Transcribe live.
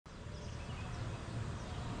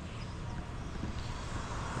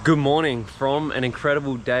Good morning from an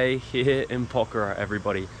incredible day here in Pokhara,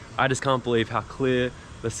 everybody. I just can't believe how clear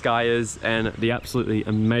the sky is and the absolutely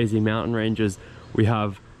amazing mountain ranges we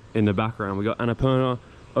have in the background. We got Annapurna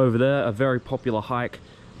over there, a very popular hike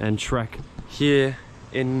and trek here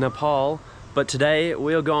in Nepal. But today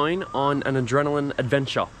we are going on an adrenaline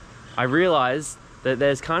adventure. I realized that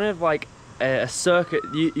there's kind of like a circuit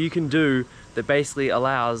you can do that basically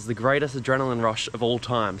allows the greatest adrenaline rush of all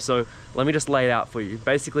time. So let me just lay it out for you.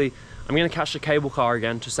 Basically, I'm gonna catch the cable car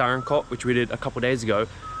again to Sarenkot, which we did a couple days ago.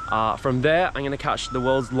 From there, I'm gonna catch the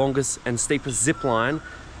world's longest and steepest zip line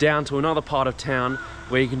down to another part of town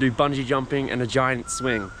where you can do bungee jumping and a giant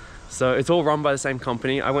swing. So it's all run by the same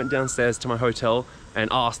company. I went downstairs to my hotel and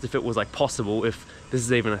asked if it was like possible, if this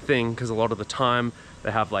is even a thing, because a lot of the time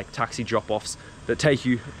they have like taxi drop-offs that take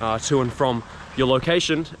you to and from your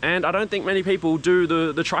location, and I don't think many people do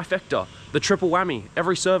the trifecta, the triple whammy,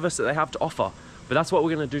 every service that they have to offer. But that's what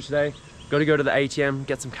we're gonna do today. Got to go to the ATM,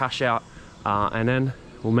 get some cash out, and then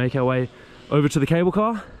we'll make our way over to the cable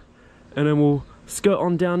car, and then we'll skirt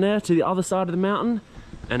on down there to the other side of the mountain,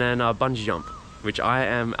 and then bungee jump, which I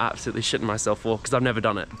am absolutely shitting myself for because I've never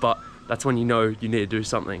done it. But that's when you know you need to do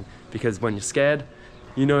something, because when you're scared,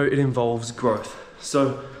 you know it involves growth.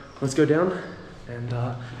 So let's go down and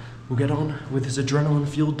we'll get on with this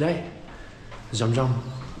adrenaline-fueled day. Jump, jump.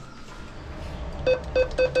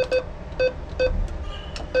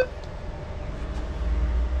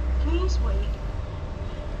 Please wait.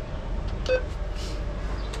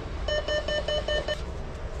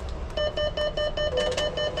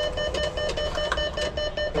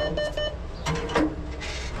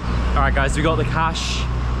 Alright guys, we got the cash,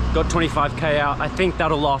 got 25k out. I think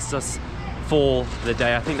that'll last us for the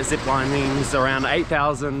day. I think the zip lining's around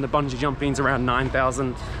 8,000, the bungee jumping's around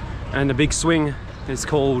 9,000, and the big swing is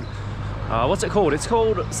called, what's it called? It's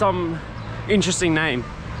called some interesting name.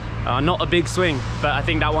 Not a big swing, but I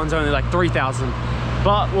think that one's only like 3,000.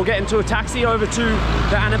 But we'll get into a taxi over to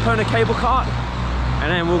the Annapurna cable cart,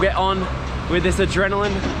 and then we'll get on with this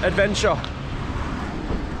adrenaline adventure.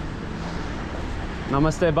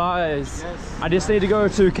 Namaste, boys. Yes. I just need to go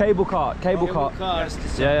to cable cart.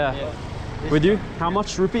 Yes. Yeah. With you? How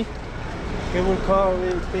much rupee? Cable car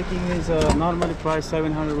we're taking is normally price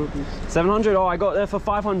 700 rupees. 700? Oh, I got there for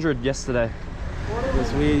 500 yesterday.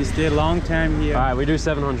 Because we stay a long time here. All right, we do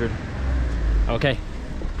 700. Okay.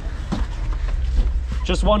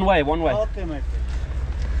 Just one way, one way. Okay, my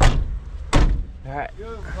friend. All right.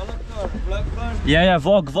 Vlog. Yeah,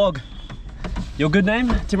 vlog. Your good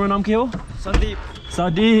name? Timur Naam ki ho? Sandeep.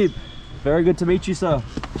 Sandeep. Very good to meet you, sir.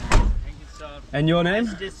 Thank you, sir. And your name?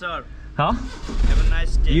 Nice day, sir. Huh? Have a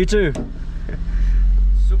nice day. You too.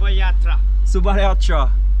 Subhayatra.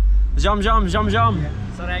 Subhayatra. Jam. Yeah.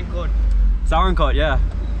 Sarenkot. Sarenkot, yeah.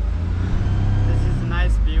 This is a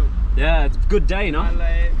nice view. Yeah, it's a good day, no?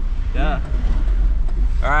 Yeah.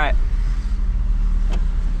 All right.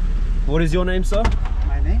 What is your name, sir?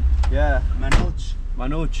 My name? Yeah. Manoj.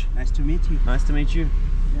 Manoj. Nice to meet you. Nice to meet you.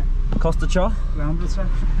 Yeah. Costa Cha? Sir.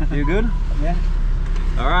 You good? Yeah.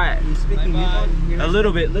 All right. You speaking A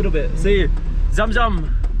little bit. See you. Zam.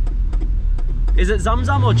 Is it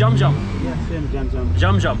Zam or Jum? Yeah, same jump.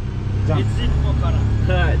 Jum. It's in Pokhara.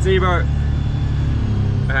 Alright, see you, bro.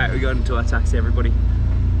 Alright, we got into our taxi, everybody.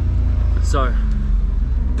 So,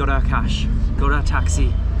 got our cash, got our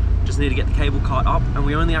taxi. Just need to get the cable cart up, and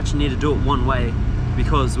we only actually need to do it one way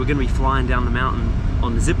because we're going to be flying down the mountain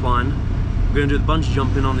on the zip line. We're going to do the bungee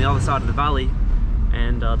jumping on the other side of the valley,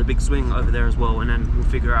 and the big swing over there as well, and then we'll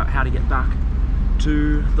figure out how to get back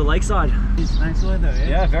to the lakeside. It's nice weather, eh?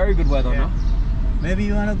 Yeah, very good weather, yeah. No? Maybe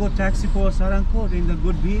you wanna go taxi for Sarenkot in the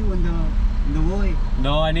good view in the way.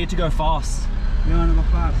 No, I need to go fast. You wanna go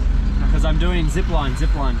fast? Because I'm doing zipline.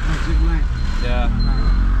 Zipline. Yeah.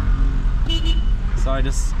 So I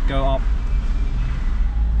just go up.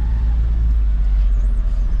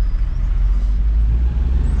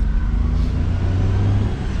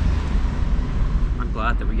 I'm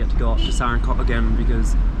glad that we get to go up to Sarenkot again,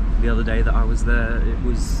 because the other day that I was there, it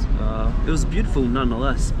was beautiful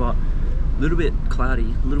nonetheless, but a little bit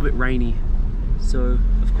cloudy, a little bit rainy. So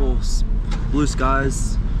of course, blue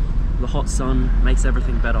skies, the hot sun makes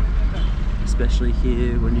everything better, especially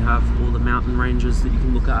here when you have all the mountain ranges that you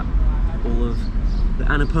can look at, all of the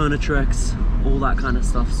Annapurna treks, all that kind of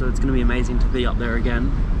stuff. So it's going to be amazing to be up there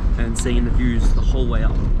again and seeing the views the whole way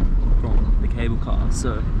up from the cable car.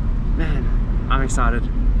 So man, I'm excited.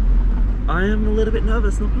 I am a little bit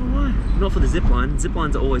nervous, not gonna lie. Not for the zipline.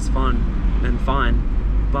 Ziplines are always fun and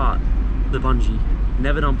fine, but the bungee.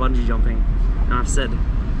 Never done bungee jumping, and I've said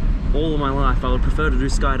all of my life, I would prefer to do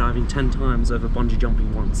skydiving 10 times over bungee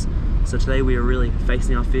jumping once. So today we are really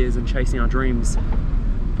facing our fears and chasing our dreams.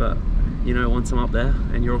 But you know, once I'm up there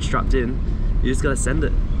and you're all strapped in, you just gotta send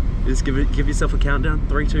it. You just give yourself a countdown,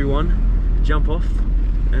 3, 2, 1, jump off,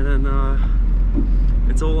 and then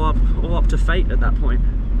it's all up to fate at that point.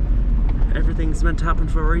 Everything's meant to happen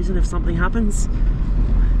for a reason. If something happens,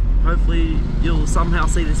 hopefully you'll somehow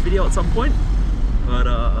see this video at some point, but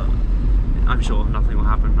I'm sure nothing will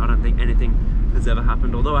happen. I don't think anything has ever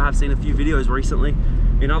happened, although I have seen a few videos recently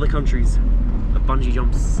in other countries of bungee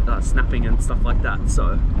jumps snapping and stuff like that,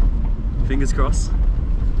 so fingers crossed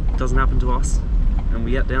it doesn't happen to us and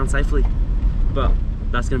we get down safely. But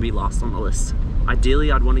that's going to be last on the list.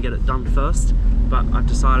 Ideally I'd want to get it done first, but I've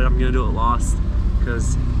decided I'm going to do it last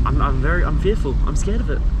because I'm fearful, I'm scared of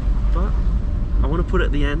it, but I want to put it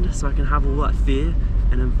at the end so I can have all that fear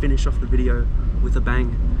and then finish off the video with a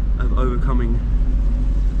bang of overcoming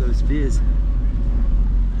those fears.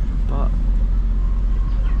 But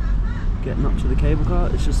getting up to the cable car,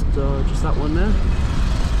 it's just that one there,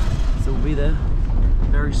 so we'll be there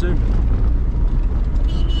very soon.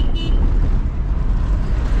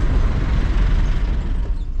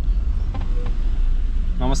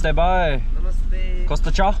 Namaste, bye. Namaste.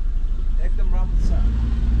 Costa cha.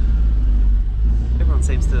 Everyone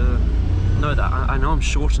seems to know that. I know I'm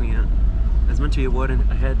shortening it. There's meant to be a word in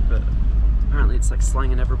it ahead, but apparently it's like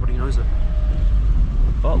slang and everybody knows it.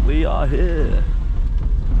 But we are here.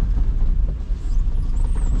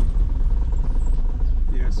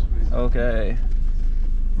 Yes, please. Okay.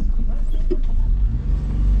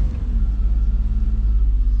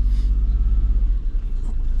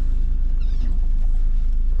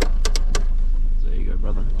 There you go,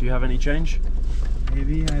 brother. Do you have any change?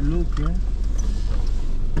 Maybe I look, yeah.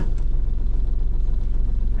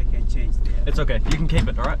 I can change that. It's okay. You can keep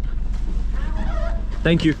it, alright?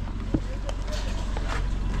 Thank you.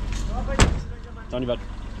 Tony bud.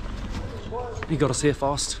 You got us here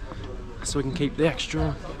fast, so we can keep the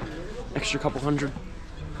extra couple hundred.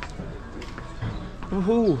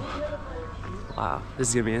 Woohoo! Wow, this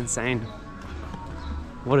is gonna be insane.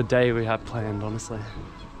 What a day we have planned, honestly.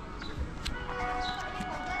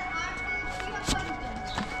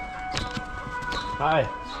 Hi.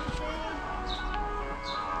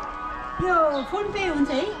 Yo, phone pay हुन्छ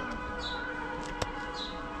है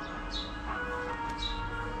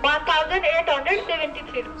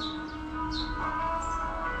 1873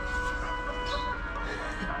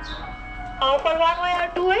 for one way or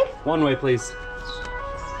two ways? One way, please.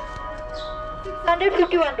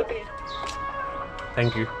 651 rupees.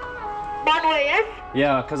 Thank you. One way, yes?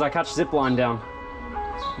 Yeah, because I catch zip line down.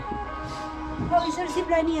 Oh, is there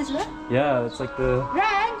ziplining as well? Yeah, it's like the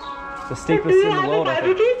Right. steepest Do you in the have world, a I 5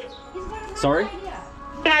 think. rupees? Sorry?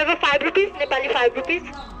 Do you have a 5 rupees? Nepali 5 rupees?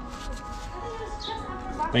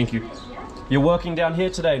 Thank you. You're working down here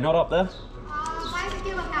today, not up there?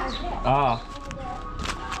 Ah.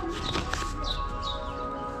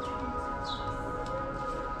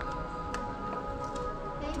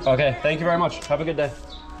 Okay, thank you very much. Have a good day.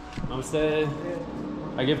 Namaste.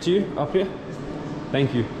 I give to you up here.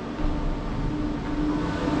 Thank you.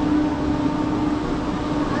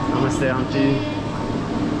 Namaste, auntie.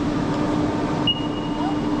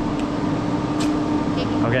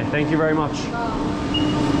 Okay, thank you very much.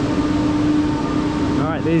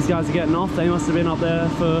 Alright, these guys are getting off. They must have been up there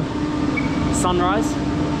for sunrise.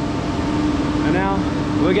 And now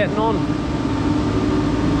we're getting on.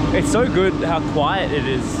 It's so good how quiet it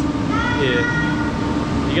is here.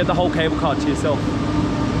 You get the whole cable car to yourself,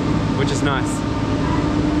 which is nice.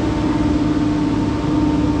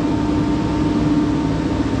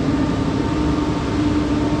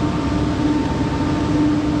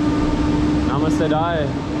 Namaste Dai.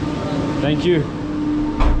 Thank you.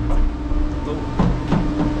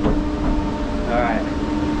 Alright.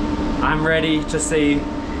 I'm ready to see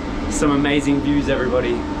some amazing views,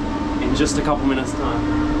 everybody, in just a couple minutes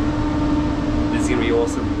time. This is gonna be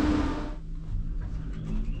awesome.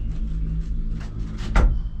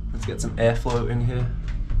 Let's get some airflow in here.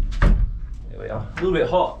 There we are. A little bit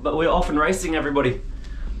hot, but we're off and racing, everybody.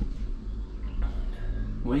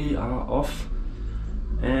 We are off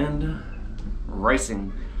and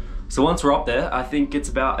racing. So once we're up there, I think it's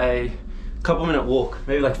about a couple-minute walk,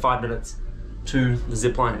 maybe like 5 minutes, to the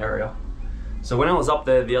zipline area. So when I was up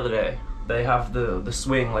there the other day, they have the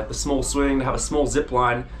swing, like the small swing, they have a small zip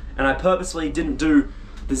line, and I purposely didn't do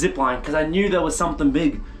the zip line because I knew there was something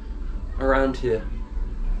big around here,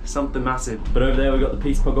 something massive. But over there we got the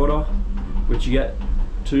Peace Pagoda, which you get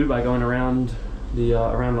to by going around the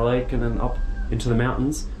lake and then up into the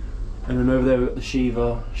mountains. And then over there we got the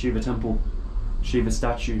Shiva temple. Shiva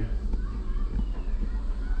statue.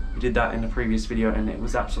 We did that in the previous video and it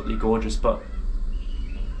was absolutely gorgeous, but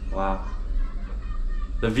wow.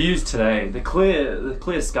 The views today, the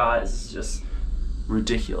clear skies is just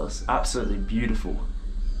ridiculous. Absolutely beautiful.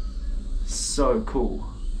 So cool.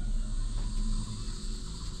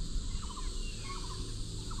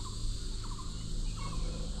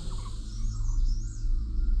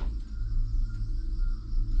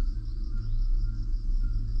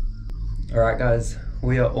 Alright guys,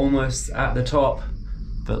 we are almost at the top,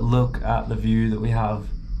 but look at the view that we have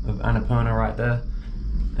of Annapurna right there.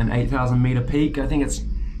 An 8,000 meter peak. I think it's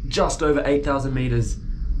just over 8,000 meters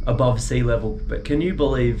above sea level, but can you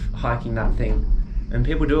believe hiking that thing? And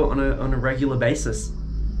people do it on a regular basis.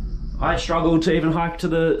 I struggled to even hike to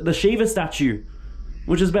the Shiva statue,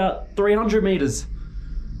 which is about 300 meters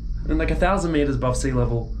and like 1,000 meters above sea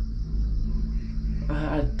level.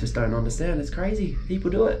 I just don't understand. It's crazy. People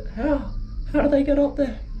do it. How do they get up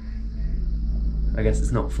there? I guess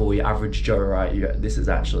it's not for your average Joe, right? This is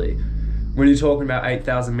actually, when you're talking about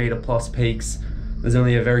 8,000 meter plus peaks, there's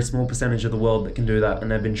only a very small percentage of the world that can do that,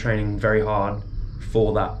 and they've been training very hard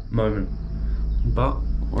for that moment. But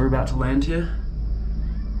we're about to land here,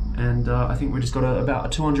 and I think we just got about a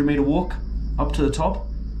 200 meter walk up to the top,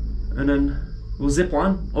 and then we'll zip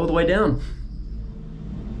line all the way down.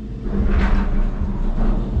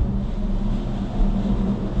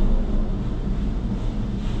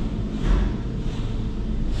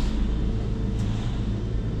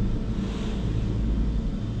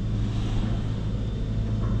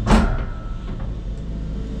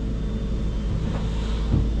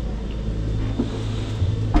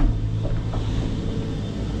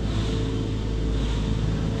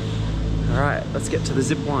 Alright, let's get to the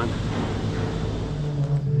zip line.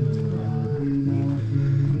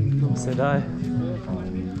 Namaste Dai.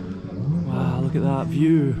 Wow, look at that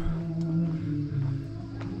view.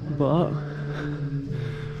 But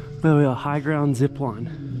there we are, high ground zip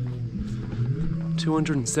line.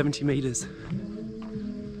 270 meters.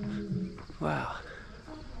 Wow.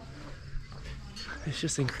 It's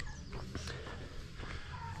just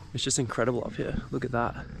incredible up here. Look at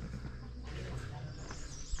that.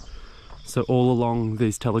 So all along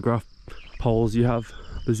these telegraph poles you have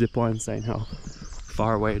the zip line saying how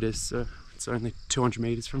far away it is. So it's only 200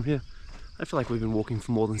 meters from here. I feel like we've been walking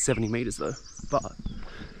for more than 70 meters though. But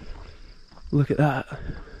look at that.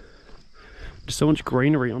 There's so much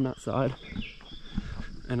greenery on that side.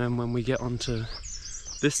 And then when we get onto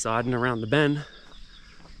this side and around the bend,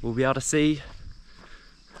 we'll be able to see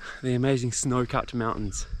the amazing snow-capped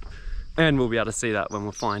mountains. And we'll be able to see that when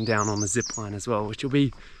we're flying down on the zip line as well, which will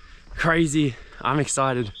be crazy. I'm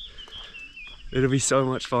excited. It'll be so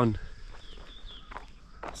much fun.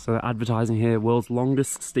 So advertising here, world's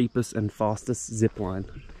longest, steepest and fastest zip line.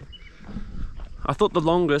 I thought the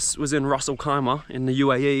longest was in Ras Al Khaimah in the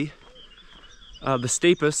UAE. The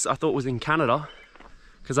steepest I thought was in Canada,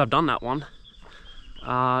 because I've done that one.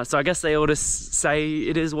 So I guess they ought to say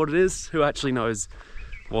it is what it is. Who actually knows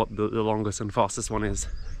what the longest and fastest one is?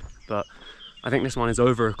 But I think this one is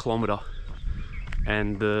over 1 kilometer.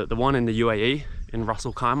 And the one in the UAE, in Ras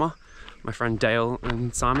Al Khaimah, my friend Dale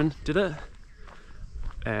and Simon did it.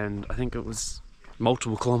 And I think it was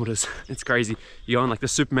multiple kilometers. It's crazy. You go in like the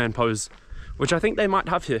Superman pose, which I think they might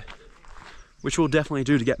have here, which we'll definitely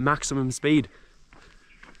do to get maximum speed.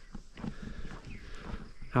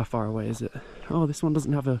 How far away is it? Oh, this one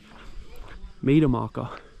doesn't have a meter marker.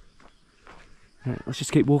 Alright, let's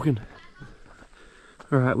just keep walking.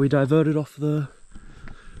 Alright, we diverted off the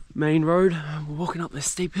main road. We're walking up this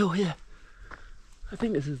steep hill here. I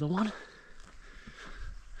think this is the one.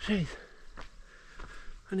 Jeez.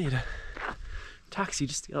 I need a taxi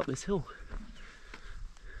just to get up this hill.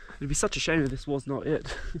 It'd be such a shame if this was not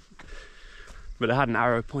it. But it had an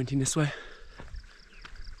arrow pointing this way.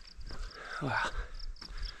 Wow.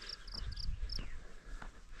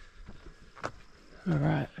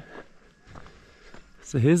 Alright.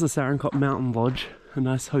 So here's the Sarankot Mountain Lodge, a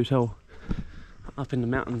nice hotel up in the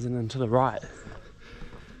mountains, and then to the right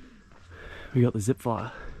we got the zip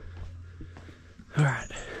flyer.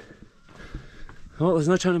 Alright. Well, there's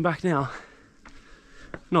no turning back now.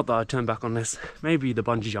 Not that I'd turn back on this. Maybe the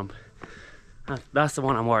bungee jump. That's the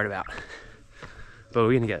one I'm worried about. But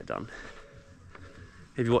we're gonna get it done.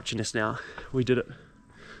 If you're watching this now, we did it.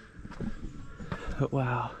 But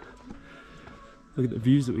wow. Look at the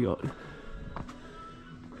views that we got.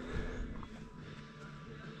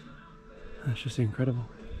 That's just incredible.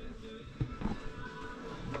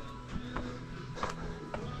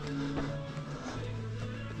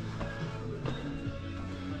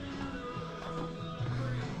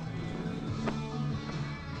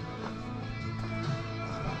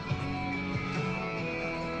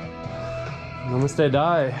 Namaste,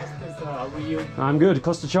 Dai. How are you? I'm good.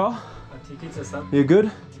 Costa Cha? ठीक है sir. You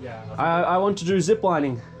good? Yeah. I want to do zip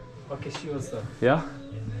lining. Okay, sure sir. Yeah?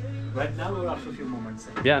 Right now or after a few moments?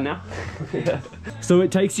 Sir? Yeah, now. Yeah. So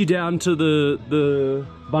it takes you down to the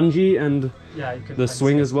bungee and Yeah, you can. the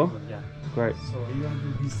swing as well? Yeah. Great. So you want to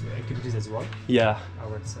do these activities as well? Yeah.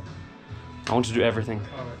 Alright sir. I want to do everything.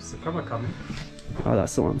 Alright sir. Come in. Oh,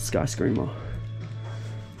 that's the one. Sky Screamer.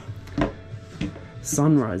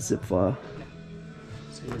 Sunrise zip flyer.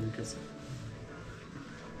 So here you can see.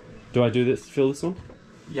 Do I do this? Fill this one?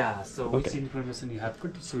 Yeah, so Okay. which information you have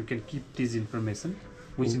got, so you can keep this information.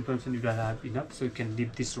 Which information you don't have enough, so you can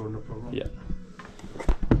leave this road, no problem. Yeah.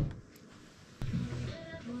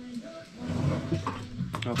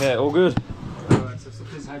 Okay, all good. Alright, so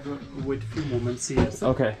please have a wait a few moments here. Sir.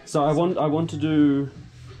 Okay, so I want to do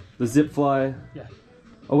the zip fly. Yeah.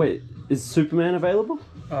 Oh wait, is Superman available?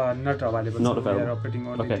 Not available. Not so available. We are operating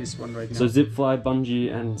only Okay. this one right now. So zip fly,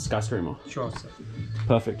 bungee, and Sky Screamer. Sure, sir.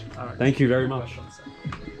 Perfect. Alright. Thank you very You're much. welcome, sir.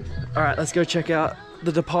 All right, let's go check out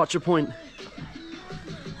the departure point.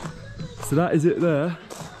 So that is it there.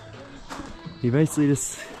 You basically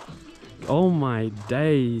just, oh my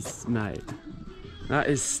days, mate. That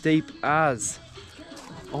is steep as.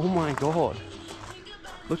 Oh my God.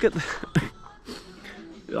 Look at the,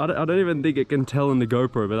 I don't even think it can tell in the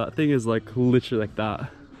GoPro, but that thing is like literally like that.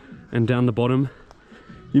 And down the bottom,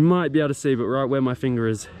 you might be able to see, but right where my finger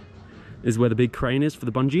is where the big crane is for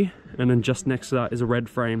the bungee. And then just next to that is a red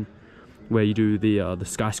frame where you do the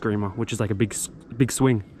Sky Screamer, which is like a big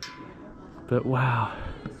swing. But wow,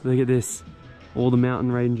 look at this. All the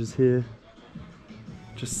mountain ranges here.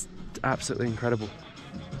 Just absolutely incredible.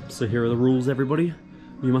 So here are the rules, everybody.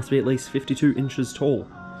 You must be at least 52 inches tall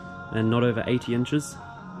and not over 80 inches.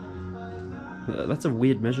 That's a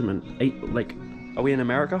weird measurement. Are we in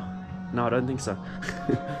America? No, I don't think so.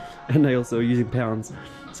 And they also are using pounds.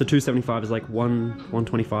 So 275 is like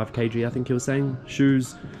 125 kg, I think he was saying.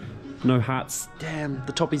 Shoes, no hats. Damn,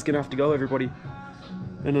 the toppy's gonna have to go, everybody.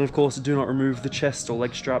 And then of course, do not remove the chest or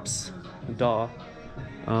leg straps. Duh.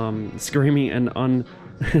 Screaming and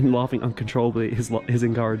laughing uncontrollably is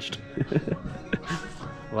encouraged.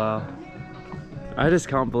 Wow. I just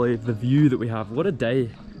can't believe the view that we have. What a day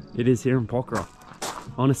it is here in Pokhara.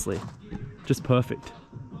 Honestly, just perfect.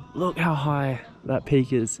 Look how high that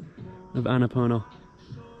peak is of Annapurna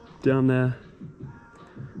down there.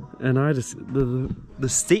 And I just, the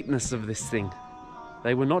steepness of this thing.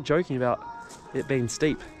 They were not joking about it being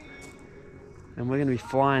steep. And we're gonna be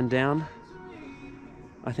flying down.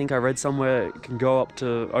 I think I read somewhere it can go up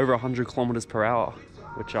to over 100 kilometers per hour,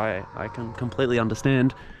 which I can completely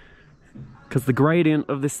understand, because the gradient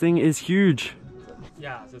of this thing is huge.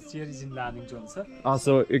 Yeah, the steer is in landing zone, sir. Ah,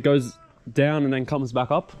 so it goes down and then comes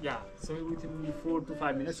back up? Yeah, so within 4 to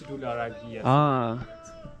 5 minutes it will arrive here. Ah.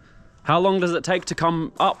 How long does it take to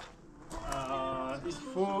come up? It's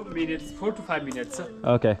 4 to 5 minutes, sir.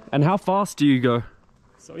 Okay, and how fast do you go?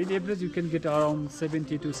 So in average you can get around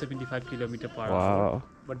 70 to 75 kilometer per hour. Wow.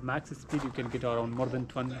 But max speed you can get around more than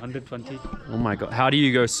 120. Oh my God, how do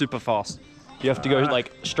you go super fast? You have to go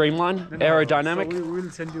like streamline, No, aerodynamic? So we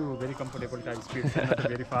will send you very comfortable time speed, not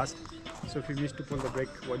very fast. So if you wish to pull the brake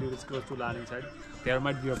while you reach close to landing side, there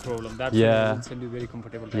might be a problem. That's why we will send you very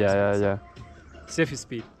comfortable time speed. Yeah. Safe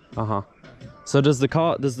speed. Uh-huh. So does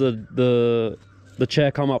the the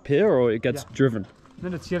chair come up here or it gets driven? No,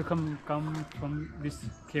 the chair come from this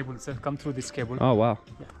cable, sir. Come through this cable. Oh wow.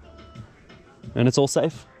 Yeah. And it's all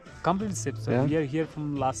safe? Completely safe, sir. Yeah. We are here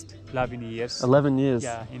from last 11 years. 11 years?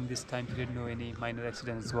 Yeah, in this time period, no any minor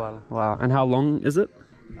accidents as well. Wow. And how long is it?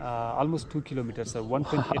 Almost 2 kilometers, sir.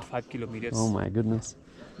 1.85 kilometers. Oh my goodness.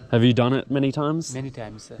 Have you done it many times? Many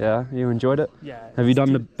times, sir. Yeah, you enjoyed it? Yeah. Have you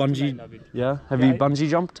done the Still I bungee? love it. Yeah? Have Yeah, you bungee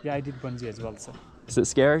jumped? Yeah, I did bungee as well, sir. Is it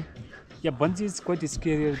scary? Yeah, bungee is quite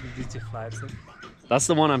scarier than the zip flyer, sir. That's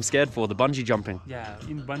the one I'm scared for, the bungee jumping. Yeah,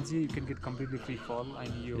 in bungee you can get completely free fall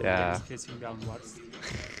and your Yeah. head is facing downwards.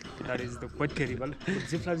 That is quite terrible. But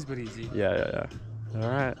zip flyer is very easy. Yeah.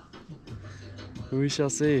 Alright. We shall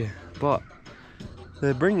see. But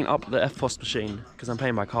they're bringing up the FPOS machine, because I'm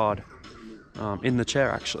paying by card, in the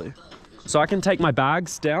chair actually. So I can take my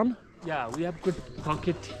bags down? Yeah, we have good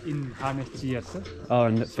pocket in harness chair, sir. Oh,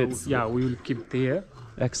 and it So, fits. yeah, we will keep there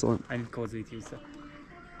Excellent. and it goes with you, sir.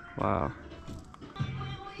 Wow.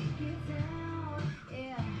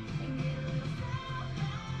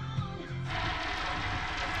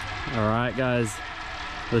 Alright guys,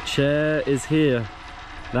 the chair is here.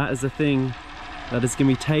 That is the thing that is going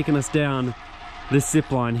to be taking us down this zip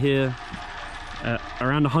line here at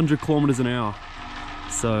around 100 kilometers an hour.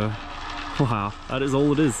 So, wow, that is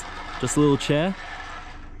all it is. Just a little chair.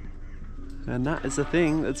 And that is the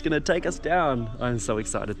thing that's gonna take us down. I'm so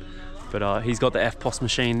excited. But he's got the FPOS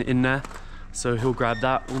machine in there, so he'll grab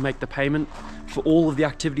that. We'll make the payment for all of the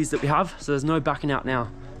activities that we have, so there's no backing out now.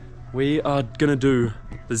 We are gonna do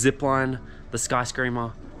the zip line, the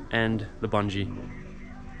skyscraper, and the bungee.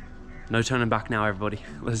 No turning back now, everybody.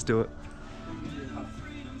 Let's do it.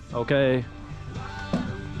 Okay.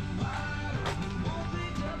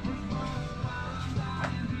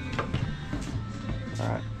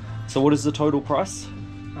 Alright. So what is the total price?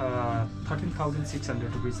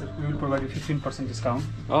 13,600 rupees, sir. We will provide you 15% discount.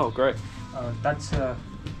 Oh, great. That's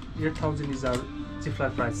 8,000 is our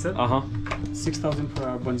zipline price, sir. 6,000 for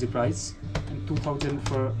our bungee price, and 2,000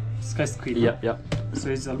 for skyscraper. Yep. So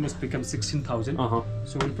it's almost become 16,000. So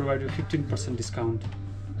we'll provide you 15% discount.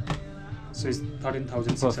 So it's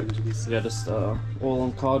 13,600 rupees. Yeah, just all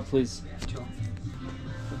on card, please. Sure.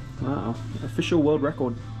 Wow, official world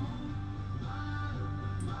record.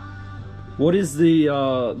 What is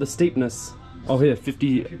the steepness? Oh, here,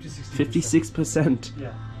 56%.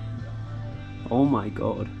 Yeah. Oh my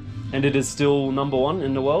god. And it is still #1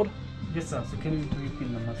 in the world? Yes, sir. So can you do your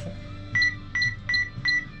pin number, sir?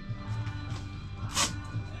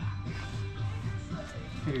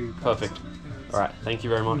 Here you go, Perfect. sir. All right, thank you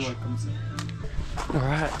very much. You're welcome, sir. All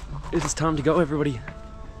right, it is time to go, everybody.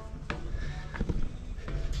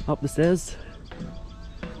 Up the stairs.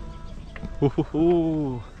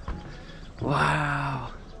 Ooh. Wow.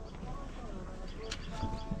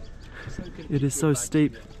 It is so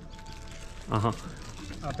steep.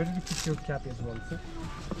 Better to keep your cap as well,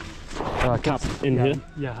 sir. Cap in Yeah, here?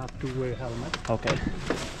 yeah, have to wear helmet. Okay.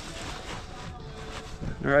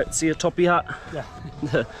 All right, see a toppy hat?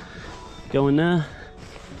 Yeah. Go in there.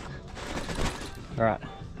 All right.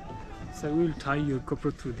 So we will tie your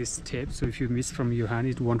GoPro through this tape, so if you miss from your hand,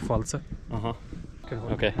 it won't fall, sir. You can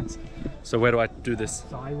hold Okay. your hands. So where do I do this?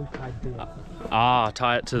 So I will tie it there.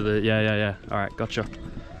 Tie it to the, yeah. All right, gotcha.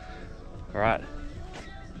 All right.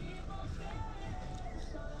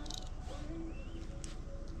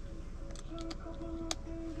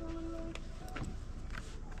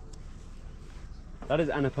 That is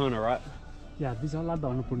Annapurna, right? Yeah, these all are the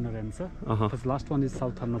Annapurna realms, sir. Uh-huh. The last one is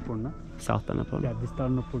South Annapurna. South Annapurna. Yeah, this is the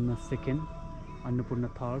Annapurna second,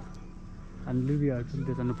 Annapurna third, and Livia, I think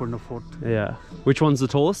there's Annapurna fourth. Yeah. Which one's the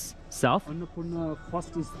tallest? South? Annapurna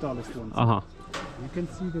first is the tallest one. Uh-huh. You can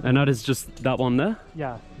see that. And that is just that one there?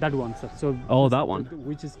 Yeah, that one, sir. So Oh, this- that one.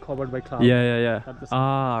 which is covered by cloud. Yeah. That's the-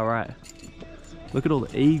 Right. Look at all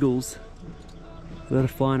the eagles that are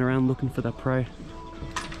flying around looking for their prey.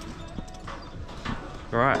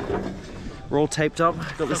 All right. We're all taped up.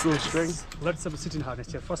 Got this little string. Let's have a sitting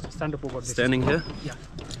harness here. First, stand up over this. Standing here. Yeah.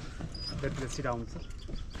 Let's sit down, sir.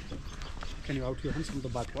 Can you out your hands from the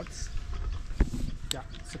backwards? Yeah.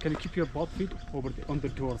 So can you keep your both feet over on the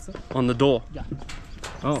door, sir? On the door. Yeah.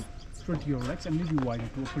 Oh, Straight your legs and little wider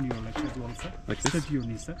to open your legs as well, sir. Like this? Straight your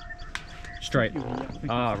knees, sir. straight.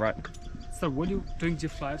 Yeah. Right. So when you doing zip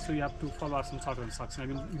fly, so you have to follow some certain instructions. I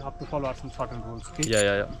mean, you have to follow some certain rules. Okay.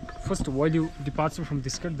 Yeah. First, while you depart from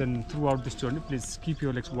this cut, then throughout this journey, please keep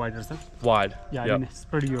your legs wider, sir. Wide. Yeah. Yep. I mean,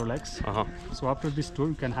 spread your legs. So after this tour,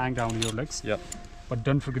 you can hang down your legs. Yep. But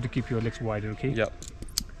don't forget to keep your legs wider, okay? Yep.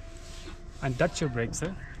 And that's your brake,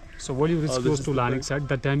 sir. So while you reach this close is to the landing brake. side,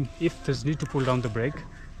 that time, if there's need to pull down the brake,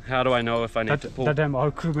 How do I know if I need to pull? that time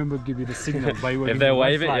our crew member give you the signal by waving If they're the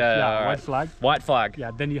white waving, flag. yeah, white alright. flag. White flag.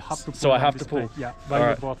 Yeah, then you have to pull So I down have this to pull. brake. Yeah, by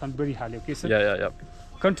Alright. your both and very highly, okay, sir? Yeah.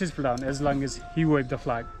 Continues pull down as long as he waved the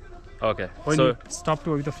flag. Okay. When So you stop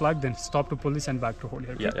to wave the flag, then stop to pull this and back to hold it.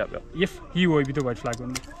 Okay? yeah. If he waved the white flag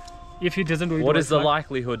only. If he doesn't wave What the is white the flag,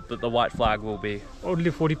 likelihood that the white flag will be? only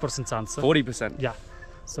 40% chance, sir. 40%. Yeah.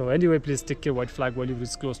 So anyway, please take your white flag while you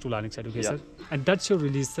reach close to landing side, okay, Yeah. sir? And that's your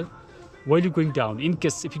release, sir. While you're going down, in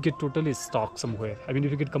case if you get totally stuck somewhere, I mean,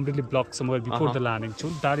 if you get completely blocked somewhere before the landing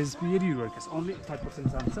zone, that is very rare case, only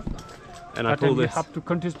 5% chance, sir. And I That pull time you this. have to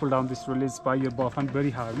continuously pull down this release by your buff hand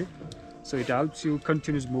very hardly. So it helps you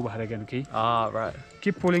continuously move ahead again, okay? Right.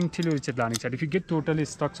 Keep pulling till you reach the landing side. If you get totally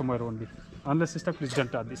stuck somewhere only, unless you're stuck, please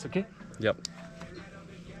don't touch this, okay? Yep.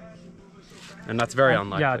 And that's very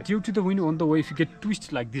unlikely. Yeah, due to the wind on the way, if you get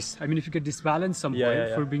twisted like this, I mean, if you get disbalanced somewhere,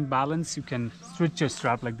 yeah. for being balanced, you can switch your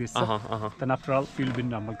strap like this, sir. Then after all, you'll be in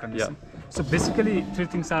normal condition. So basically, three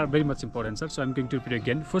things are very much important, sir. So I'm going to repeat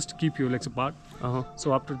again. First, keep your legs apart.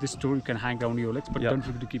 So after this tour, you can hang down your legs, but don't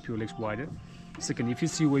forget to keep your legs wider. Second, if you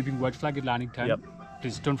see waving white flag at landing time,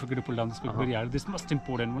 please don't forget to pull down this brake very hard. This is most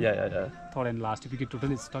important one. Yeah. Third and last, if you get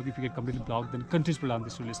totally stuck, if you get completely blocked, then continue to pull down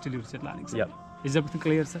this release till you reach the landing side. Yep. Is everything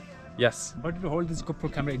clear, sir? Yes. But you hold this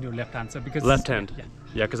GoPro camera in your left hand, sir, because Left hand. Yeah.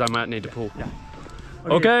 Yeah, because I might need to pull. Yeah.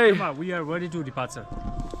 Okay. Come on, we are ready to depart, sir.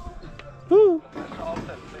 Woo!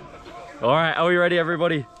 All right, are we ready,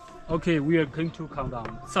 everybody? Okay, we are going to count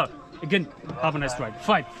down. So, again, have a nice ride.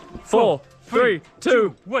 5, 4, 3,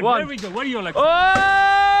 2, 1. There we go. What are you like? Oh!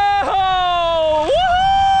 Woo!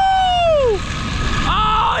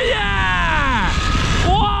 Oh yeah!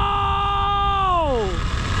 Whoa!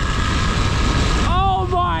 Oh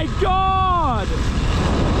my God!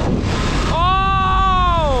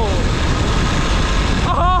 Oh!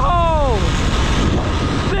 Oh!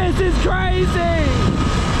 This is crazy!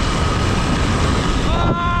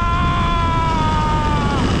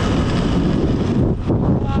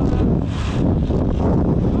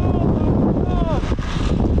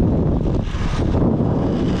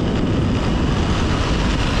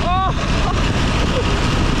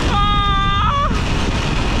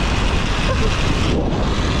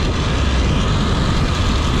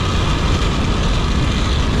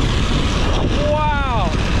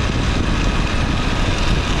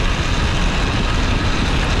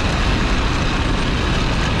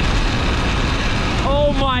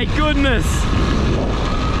 My goodness,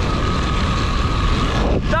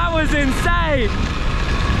 that was insane.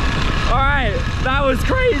 All right, that was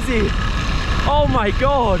crazy. Oh my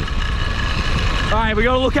God. All right, we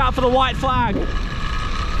gotta look out for the white flag.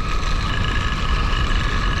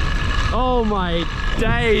 Oh my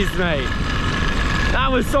days, mate. That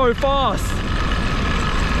was so fast.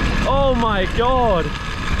 Oh my God.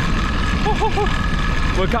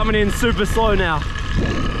 We're coming in super slow now.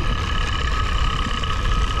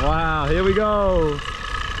 Wow, here we go.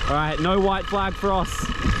 All right, no white flag for us,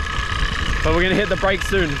 but we're gonna hit the brakes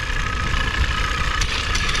soon.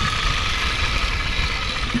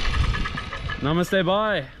 Namaste,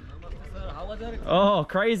 bye. How was it? Oh,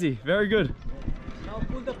 crazy, very good. Now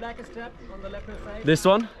pull the black strap on the left hand side. This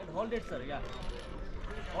one? And hold it, sir, yeah.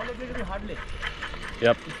 Hold it little bit hardly.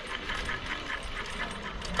 Yep.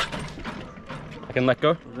 I can let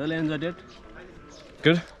go. Really enjoyed it.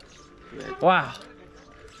 Good. Wow.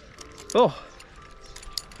 Oh.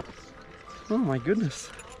 Oh my goodness.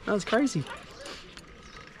 That was crazy.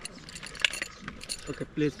 Okay,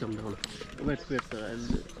 please come down. Wait, sir. I'll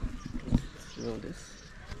do this.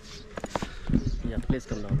 Yeah, please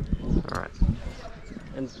come down. All right.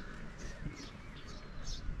 And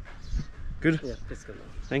Good. yeah, please come down.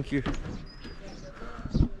 Thank you.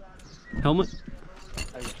 Helmet?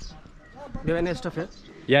 Do you have any stuff here?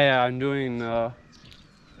 Yeah, I'm doing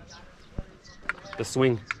the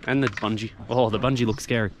swing and the bungee. Oh, the bungee looks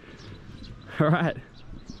scary. All right.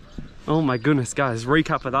 Oh my goodness, guys,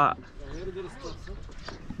 recap of that.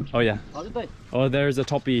 Oh yeah. Oh, there's a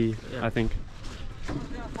toppy, I think.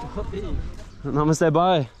 Namaste,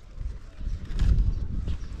 bye.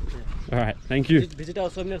 All right, thank you. Visit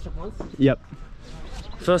our swimming once. Yep.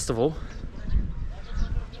 First of all,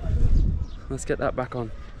 let's get that back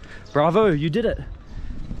on. Bravo, you did it.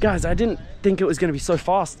 Guys, I didn't think it was going to be so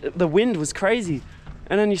fast. The wind was crazy.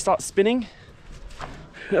 And then you start spinning.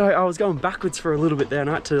 I was going backwards for a little bit there and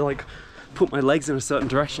I had to like put my legs in a certain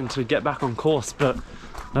direction to get back on course. But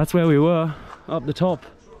that's where we were, up the top.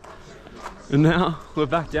 And now we're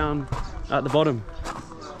back down at the bottom.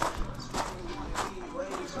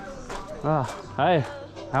 Ah, hey,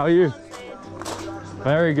 how are you?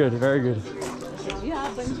 Very good, very good. You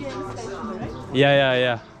have bungee and skydiving, right?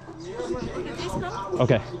 Yeah.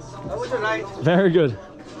 Okay, please come. Okay. Very good.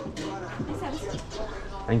 Please have a seat.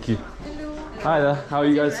 Thank you. Hello. Hi there, how are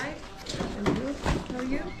you guys? Right. I'm good. How are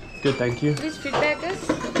you? Good, thank you. Please feedback us.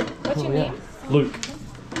 What's your name? Luke.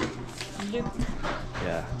 Luke.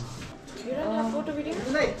 Yeah. You don't have photo video?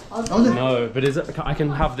 No, but is it, I can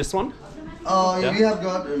have this one? Yeah. We have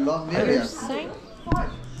got a long area. Sign.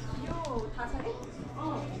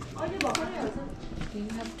 Do you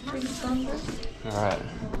have to bring numbers? Alright.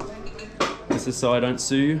 This is so I don't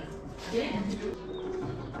sue you?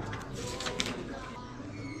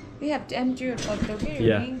 We have to empty your photo, okay?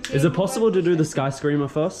 Yeah. Is it possible to do the Sky Screamer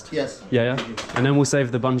first? Yes. Yeah. And then we'll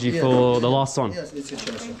save the bungee for the last one. Yes, it's a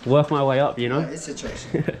choice. Work my way up, you know? It's a choice.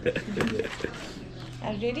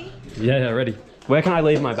 Are you ready? Yeah, ready. Where can I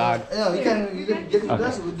leave my bag? Yeah, you can get with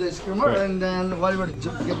us with the screamer, Great. and then while you get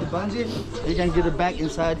the bungee, you can get it back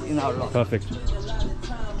inside in our lock. Perfect.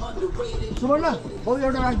 Subarna, how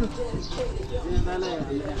you like this?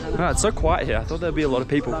 Ah, it's so quiet here. I thought there'd be a lot of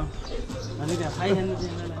people.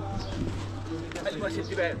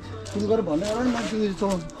 You got a bundle,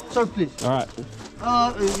 sir, please. Alright.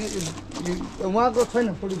 उहाँको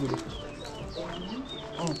छैन photo video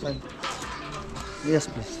छैन. Yes,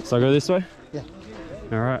 please. So I go this way? Yeah.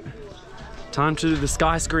 Alright. Time to do the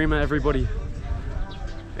Sky Screamer, everybody.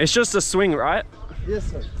 It's just a swing, right?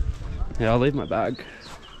 Yes, sir. Yeah, I'll leave my bag.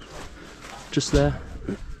 Just there.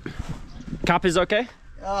 Cap is okay?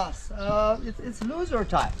 Yes. It's loose or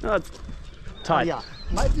tight? No, it's tight. Yeah.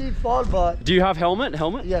 Might be fall, but Do you have helmet?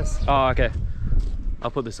 Helmet? yes. Oh, okay.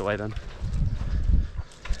 I'll put this away then.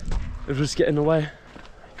 It'll just get in the way.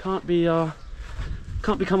 Can't be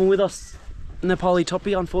coming with us, Nepali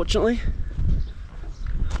Toppy, unfortunately.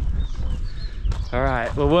 All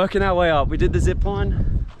right, we're working our way up. We did the zip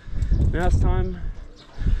line. Now it's time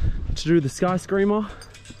to do the sky screamer,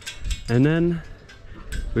 and then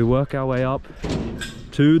we work our way up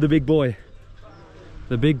to the big boy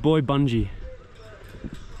bungee.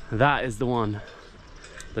 That is the one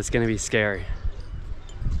that's gonna be scary,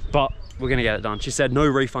 but we're gonna get it done. She said no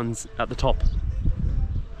refunds at the top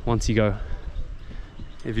once you go,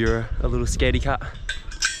 if you're a little scaredy cat.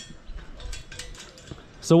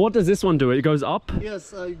 So what does this one do? It goes up?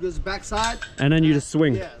 Yes, it goes backside. And then you just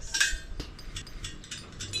swing? Yes.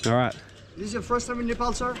 All right. This is your first time in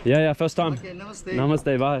Nepal, sir? Yeah, first time. Okay, namaste.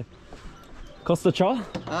 Namaste, bye. Kosta cha?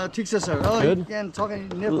 ठिक छ sir. Oh, Good. you can talk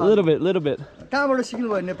in A Nepal. little bit. कहाँबाट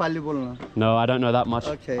सिक्नुभयो नेपाली बोल्न? No, I don't know that much.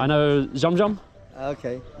 Okay. I know jam jam,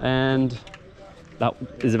 Okay. and that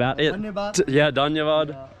is about it. Dhanyavad. Yeah,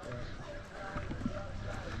 dhanyavad.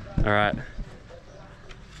 All right.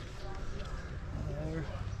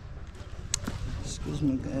 Excuse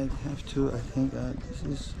me, I have to, I think this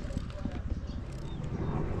is...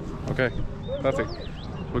 Okay, perfect.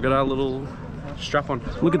 We got our little strap on.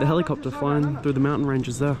 Look at the helicopter flying through the mountain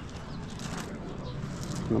ranges there.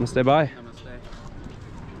 Namaste, bye.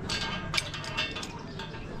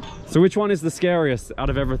 So which one is the scariest out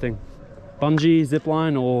of everything? Bungee,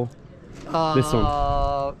 zipline, or this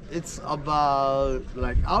one? It's about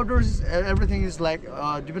like outdoors. Everything is like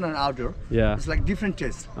depending on outdoor. Yeah. It's like different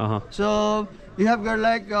taste. Uh-huh. So you have got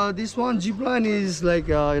like this one zipline is like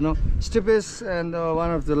you know, steepest and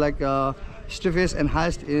one of the like steepest and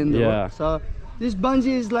highest in the world. So this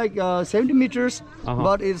bungee is like 70 meters,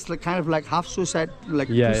 but it's like kind of like half suicide, like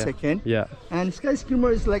 2 seconds. Yeah. And sky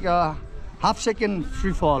screamer is like a half-second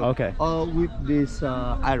free fall. Okay. With this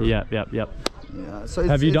arrow. Yep. Yeah. So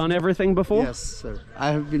Have you done everything before? Yes, sir.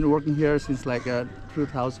 I have been working here since like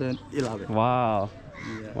 2011. Wow.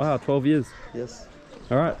 Yes. Wow, 12 years. Yes.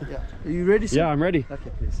 All right. Yeah. Are you ready, sir? Yeah, I'm ready. Okay,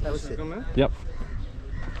 please. Have a seat. Yep.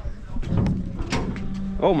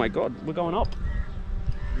 Oh my God, we're going up.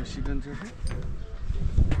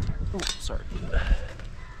 Oh, sorry.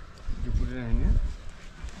 You put it in here?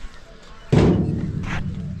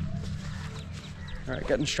 All right,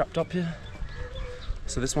 getting strapped up here.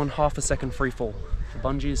 So this one, half a second free fall. The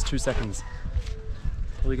bungee is 2 seconds.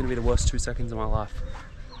 Probably gonna be the worst 2 seconds of my life.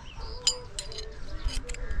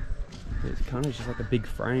 It's kind of just like a big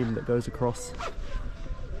frame that goes across.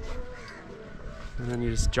 And then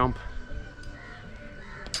you just jump.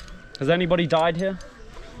 Has anybody died here?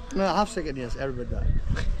 No, half-second, yes. Everybody died.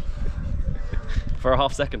 For a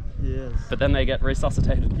half second? Yes. But then they get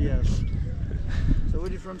resuscitated? Yes. So where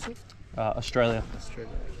are you from, sir? Australia.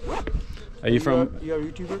 Australia. Are you from? You're a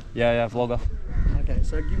YouTuber? Yeah, vlogger. Okay,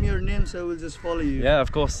 so give me your name so we'll just follow you. Yeah,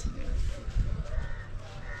 of course.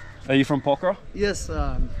 Are you from Pokhara? Yes,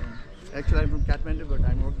 actually I'm from Kathmandu, but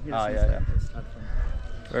I'm working here since yeah. I started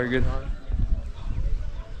from. Very good.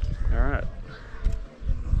 All right.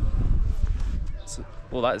 So,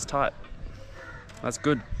 well, that is tight. That's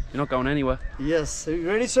good. You're not going anywhere. Yes. Are you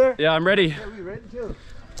ready, sir? Yeah, I'm ready. Yeah, we ready too.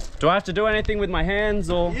 Do I have to do anything with my hands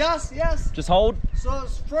or? Yes. Just hold? So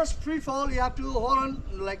first free fall, you have to hold on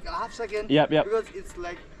like a half second. Yep. Because it's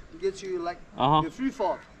like gets you like a free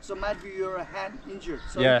fall. So might be your hand injured.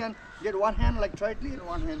 So you can get one hand like tightly and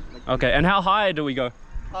one hand like. Okay. And how high do we go?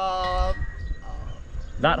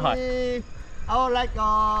 That high. Like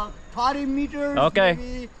 30 meters. Okay.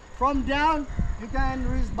 Maybe. From down, you can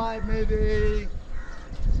reach by maybe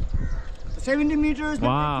 70 meters,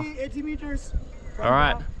 Wow. 80 meters. All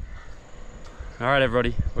right. Down. All right,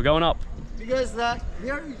 everybody. We're going up. Because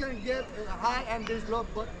here you can get high and there's low,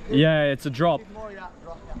 but Yeah, it's a drop. more,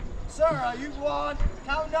 drop. Sir, you want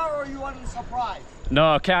countdown or you want a surprise?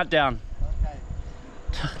 No, countdown. Okay.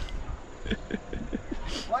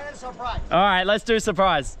 Why not surprise? All right, let's do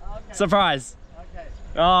surprise. Okay. Surprise. Okay.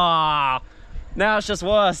 Ah, now it's just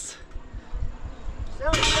worse. Sir,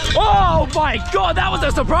 Oh my God, that was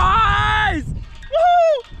a surprise!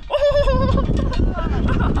 Woo!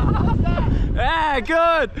 Yeah,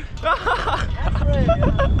 good.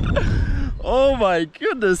 Oh my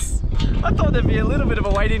goodness. I thought there'd be a little bit of a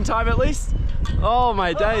waiting time at least. Oh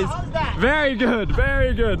my days. how's that? Very good,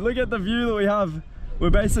 very good. Look at the view that we have. We're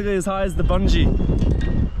basically as high as the bungee.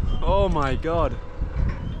 Oh my God.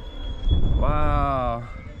 Wow.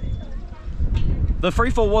 The free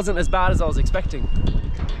fall wasn't as bad as I was expecting.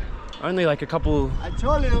 Only like a couple. I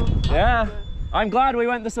told you. Yeah. I'm glad we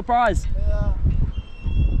went the surprise. Yeah.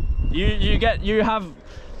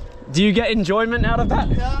 Do you get enjoyment out of that?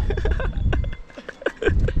 Yeah.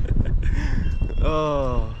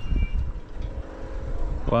 Oh.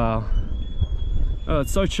 Wow. Oh,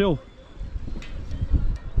 it's so chill.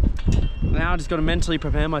 Now I just got to mentally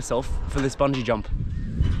prepare myself for this bungee jump,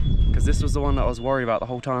 because this was the one that I was worried about the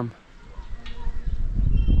whole time.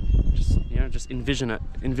 Just, you know, just envision it.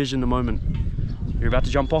 Envision the moment. You're about to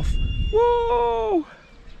jump off. Whoa!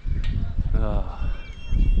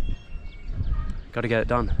 Got to get it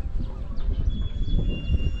done.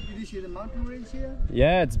 Did you see the mountain range here?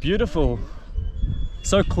 Yeah, it's beautiful.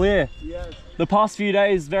 So clear. Yes. The past few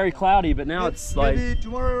days very cloudy, but now it's like. Maybe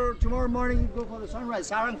tomorrow morning you go for the sunrise,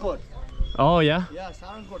 Sarankot. Oh yeah. Yeah,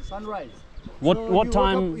 Sarankot sunrise. What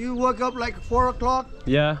time? You wake up like 4 o'clock.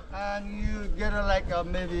 Yeah. And you get a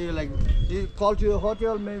maybe like you call to a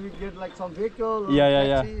hotel, maybe get like some vehicle. Or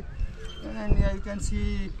taxi, and then yeah, you can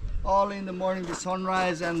see all in the morning the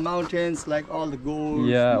sunrise and mountains, like all the gold.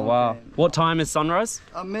 Yeah. mountain. Wow. What time is sunrise?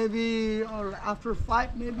 Maybe or after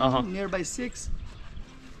 5, maybe nearby 6.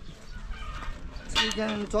 So you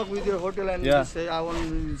can talk with your hotel and just say, I want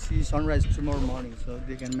to see sunrise tomorrow morning, so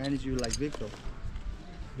they can manage you like vehicle.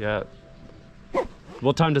 Yeah.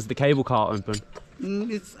 What time does the cable car open?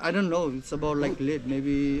 It's, I don't know, it's about like late,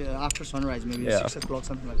 maybe after sunrise, maybe 6 o'clock,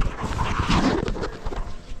 something like that.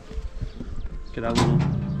 Get that little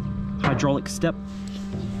hydraulic step.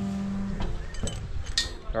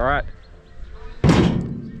 All right.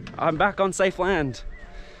 I'm back on safe land.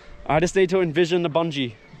 I just need to envision the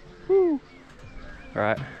bungee. Woo. All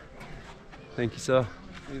right. Thank you, sir.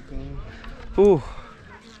 Ooh.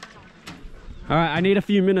 All right, I need a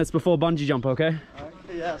few minutes before bungee jump, okay?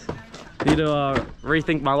 Yes. Need to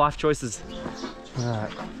rethink my life choices. All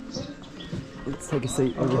right. Let's take a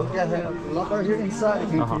seat. Locker here inside.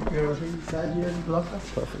 You can keep your inside here in the locker.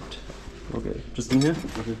 Perfect. Okay, just in here?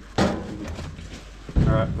 Okay.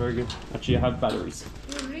 All right, very good. Actually, I have batteries.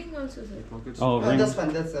 Your ring also, sir. Oh, ring. That's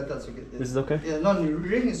fine. That's okay. This is okay? Yeah, no,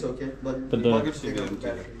 ring is okay, but the pockets take a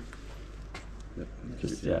battery.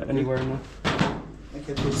 Just, yeah, anywhere in there.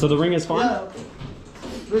 Okay. So the ring is fine? Yeah.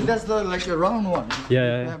 Well, that's the like a round one.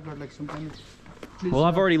 Yeah. I've got like some kind of. Well,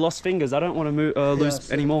 I've already lost fingers. I don't want to move, lose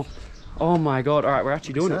any more. Oh my god! All right, we're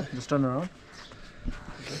actually doing it. Just turn around.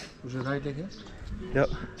 Okay. Push your right leg here. Yep.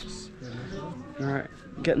 All right,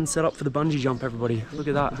 getting set up for the bungee jump, everybody. Look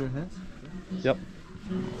at that. Put your hands. Yep.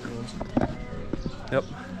 Yep.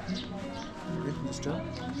 Okay, just turn.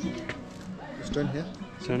 Just turn here.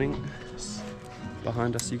 Turning.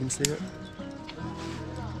 Behind us, you can see it.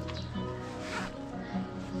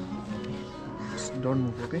 Just don't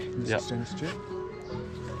move, okay? Just stand straight.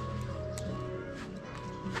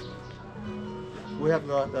 We have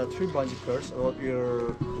got 3 bungee cords of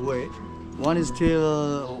your weight. One is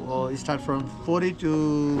till start from 40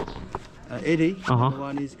 to 80.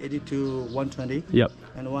 One is 80 to 120. Yep.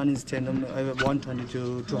 And one is 120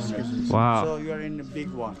 to 200. Wow. So you are in a big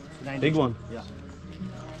one. 92. Big one. Yeah.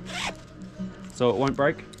 So it won't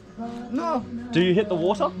break? No. Do you hit the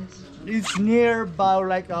water? It's near about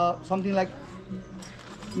like something like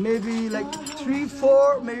maybe like 3,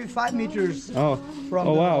 4, maybe 5 meters from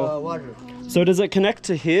the water. So does it connect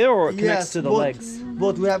to here or it connects to the legs?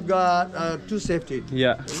 Both. We have got 2 safety.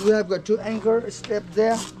 Yeah. We have got 2 anchor step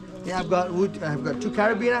there. We have got wood. I have got 2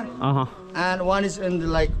 carabiner. And one is in the,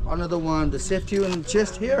 like another one, the safety in the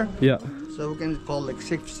chest here. Yeah. So we can call like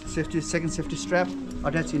second safety strap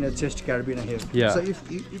attached in a chest carabiner here. Yeah. So if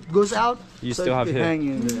it goes out, you so still have here. Hang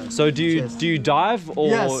in the so do you dive or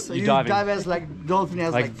yes, you dive as like dolphin,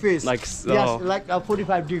 as like fish. Yes, like a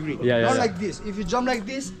 45 degree. Yeah, Not like this. If you jump like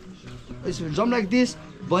this,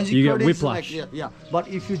 bungee you cord get is whiplash. like, yeah. But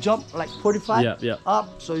if you jump like 45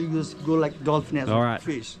 up, so you just go like dolphin as like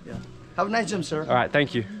fish. Yeah. Have a nice jump, sir. All right,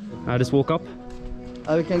 thank you. I just walk up.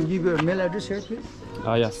 We can give you a mail address here, please.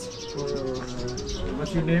 Yes.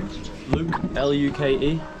 What's your name? Luke.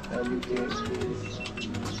 L-U-K-E.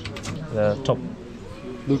 The top.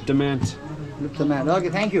 Luke Damant. Luke Damant. Okay,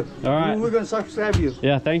 thank you. All right. We're going to subscribe you.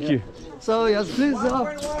 Yeah, thank you. So yes, please.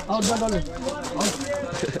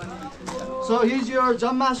 So he's your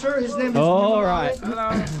jump master. His name is. All right.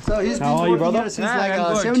 So he's been How are you, working brother? here since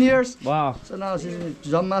like 7 years. Wow. So now he's a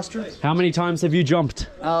jump master. How many times have you jumped?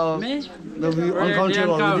 Me? Uncountable. We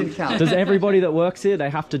didn't count. Does everybody that works here, they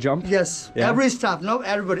have to jump? Yes. Yeah. Every staff. No,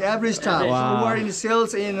 everybody. Every staff. Wow. So we're in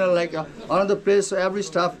sales in like another place. So every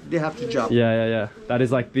staff they have to jump. Yeah. That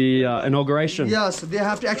is like the inauguration. Yes, they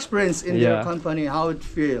have to experience in their company how it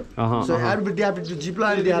feels. So everybody they have to do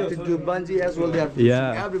zipline, they have to do bungee as well. They have to do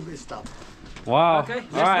everybody stuff. Wow. Okay,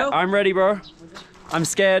 let's Alright, go. I'm ready, bro. I'm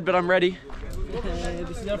scared, but I'm ready.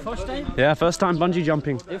 This is your first time? Yeah, first time bungee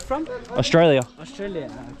jumping. You're from? Australia. Australia,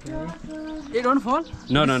 okay. You don't fall?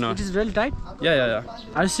 No, no, no. It is really tight? Yeah.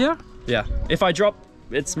 Are you sure? Yeah. If I drop,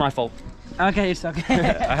 it's my fault. Okay, it's okay.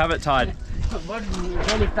 I have it tied. But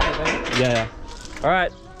really tight, right? Yeah.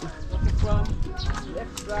 Alright. From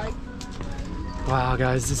left, right. Wow,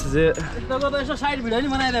 guys, this is it. There's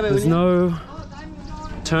There's no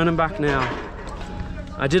turning back now.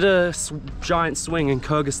 I did a giant swing in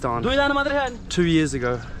Kyrgyzstan 2 years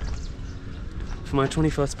ago for my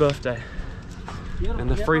 21st birthday. And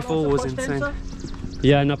the free fall was insane.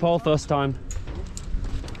 Yeah, Nepal first time.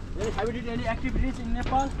 Have you did any activities in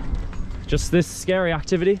Nepal? Just this scary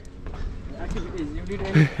activity. Activities, you did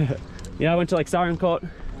any? Yeah, I went to like Sarenkot.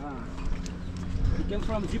 You came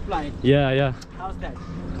from zipline. Yeah. How's that?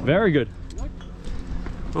 Very good. Good?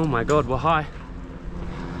 Oh my god, we're high.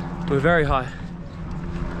 We're very high.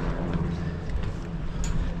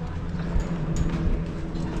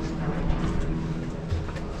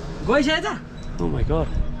 Oh my god.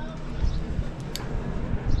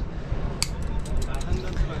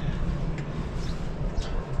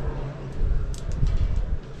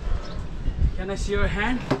 Can I see your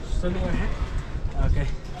hand? Show me your hand. Okay.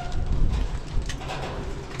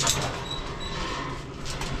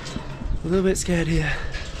 A little bit scared here.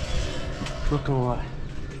 Not gonna lie.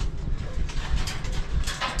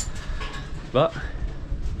 But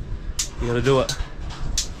you gotta do it.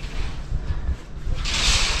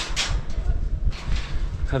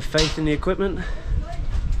 Have faith in the equipment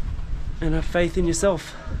and have faith in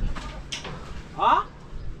yourself. Huh?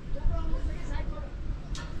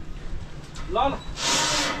 Lol.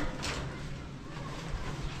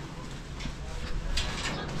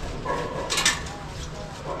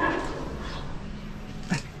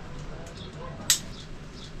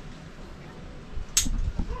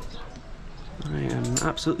 I am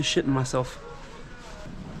absolutely shitting myself.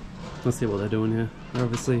 Let's see what they're doing here. They're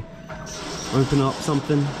obviously open up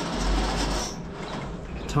something,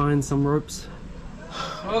 tying some ropes.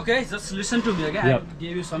 Okay, just listen to me, okay? Yep. I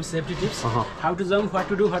gave you some safety tips. Uh-huh. How to jump, what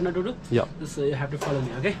to do, what not to do. Yep. Just you have to follow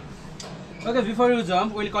me, okay? Okay, before you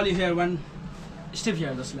jump, we'll call you here one step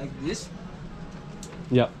here, just like this.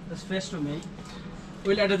 Yep. Just face to me.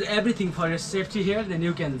 We'll add everything for your safety here, then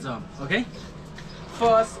you can jump, okay?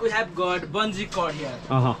 First, we have got bungee cord here.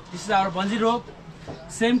 Uh-huh. This is our bungee rope.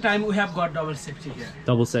 Same time, we have got double safety here.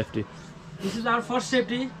 Double safety. This is our first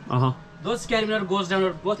safety. Uh-huh. Those carabiner goes down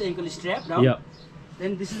with both ankle strap down. Yep.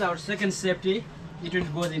 Then this is our second safety. It will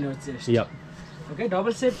go in your chest. Yep. Okay,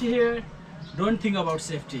 double safety here. Don't think about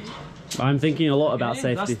safety. I'm thinking a lot about Okay?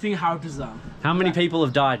 safety. Just think how to jump. How many people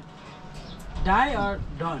have died? Die or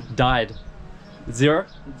done? Died. 0?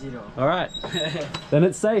 0. Alright. Then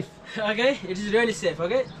it's safe. Okay, it is really safe.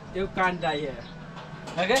 Okay, you can't die here.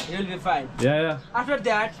 Okay, you will be fine. Yeah. After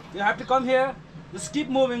that, you have to come here. Just keep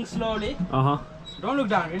moving slowly. Uh-huh. Don't look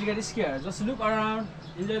down. You'll get scared. Just look around.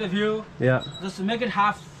 Enjoy the view. Yeah. Just make it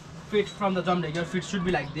half feet from the jump leg. Your feet should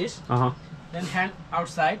be like this. Uh-huh. Then hand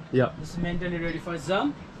outside. Yep. Just mentally ready for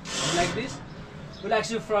jump. Like this. We'll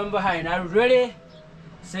ask you from behind. Are you ready?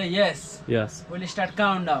 Say yes. Yes. We'll start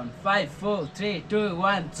countdown. 5, 4, 3, 2,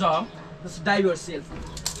 1, jump. Just dive yourself.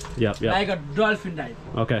 Yep. Like a dolphin dive.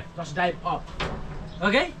 Okay. Just dive up.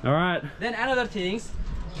 Okay? Alright. Then another things.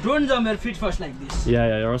 Don't jump your feet first like this.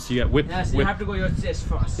 Yeah, or else you get whipped. Yes, you have to go your chest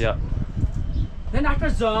first. Yeah. Then after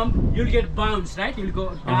jump, you'll get bounced, right? You'll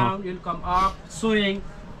go down, you'll come up, swing.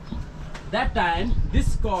 That time,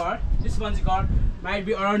 this bungee cord might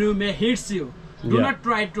be around you, may hits you. Do not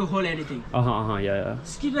try to hold anything. Yeah.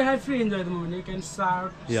 Just keep your head free, enjoy the moment. You can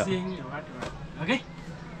shout, sing, whatever. Okay?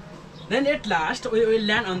 Then at last, we will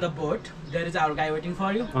land on the boat. There is our guy waiting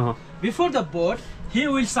for you. Before the boat, he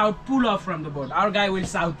will shout pull up from the boat. Our guy will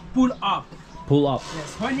shout pull up. Pull up.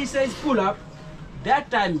 Yes. When he says pull up, that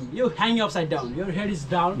time you hang upside down. Your head is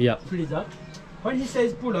down. Yep. Freeze up. When he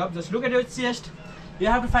says pull up, just look at your chest. You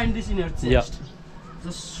have to find this in your chest. Yep.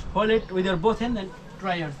 Just hold it with your both hands and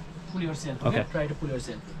pull yourself. Okay? Try to pull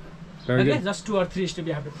yourself. Very good. Just 2 or 3 steps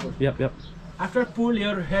you have to pull. Yep. After pull,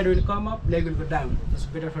 your head will come up, leg will go down. It's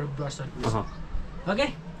better for blood circulation.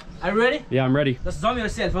 Okay? Are you ready? Yeah, I'm ready. Just jump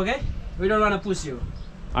yourself, okay? We don't want to push you.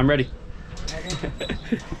 I'm ready.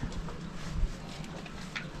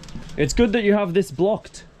 It's good that you have this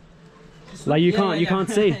blocked. Like you can't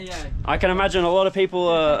see. Yeah. I can imagine a lot of people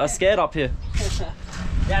are scared up here.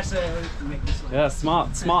 That's we make this one. Yeah,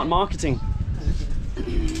 smart marketing.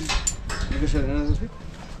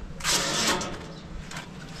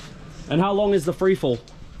 And how long is the free fall?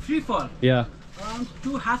 Free fall. Yeah. Around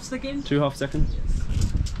 2.5 seconds. 2.5 seconds.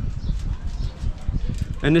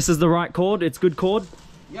 And this is the right cord? It's good cord?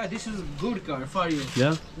 Yeah, this is good cord for you.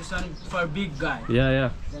 Yeah? This one for big guy.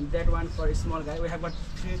 Yeah. And that one for a small guy. We have got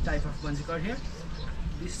 3 types of bungee cord here.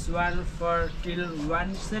 This one for till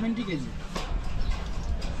 170 kg.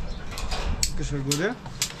 Okay, sir, go there.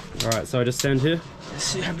 Alright, so I just stand here?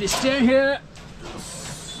 So you have to stand here.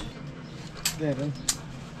 There, then.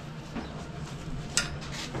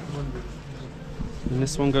 And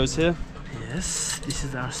this one goes here? Yes, this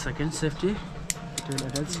is our second safety. 2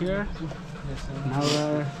 adults here. Now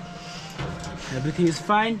everything is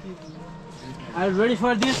fine. Are you ready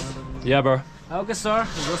for this? Yeah, bro. Okay, sir.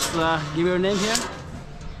 Just give your name here.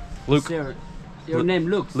 Luke. Your name,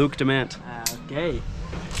 Luke. Luke Damant. Okay.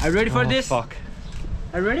 Are you ready for this? Fuck.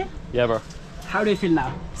 Are you ready? Yeah, bro. How do you feel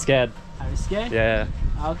now? Scared. Are you scared? Yeah.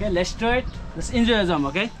 Okay, let's do it. Let's enjoy the jump,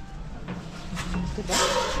 okay?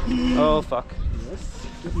 Oh, fuck. Yes.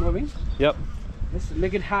 Keep moving. Yep. Let's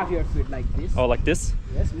make it half your feet like this. Oh, like this?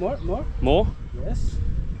 Yes, more. More? Yes.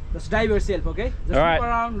 Just dive yourself, okay? Just All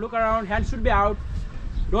right. look around. Hands should be out.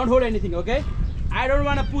 Don't hold anything, okay? I don't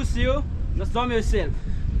want to push you. Just jump yourself.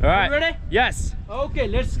 All right. You ready? Yes. Okay,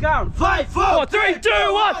 let's count. 5, 4, 3, 2,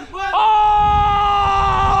 1. Oh!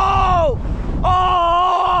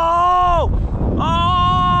 Oh!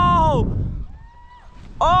 Oh!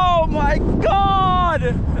 Oh my God!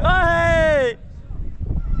 Hey!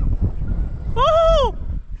 Oh!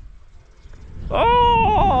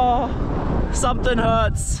 Oh! Something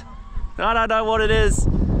hurts. I don't know what it is.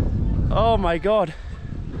 Oh my God.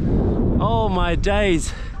 Oh my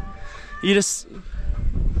days. You just...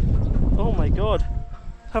 Oh my God.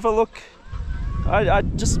 Have a look. I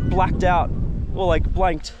just blacked out. Or like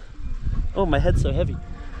blanked. Oh, my head's so heavy.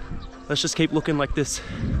 Let's just keep looking like this.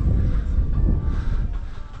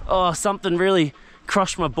 Oh, something really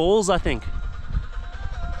crushed my balls, I think.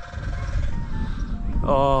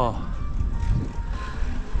 Oh.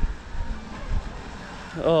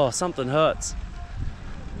 Oh, something hurts.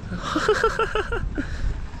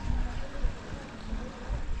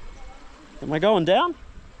 Am I going down?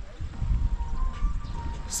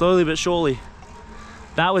 Slowly but surely.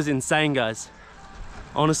 That was insane, guys.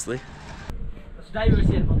 Honestly. Just dive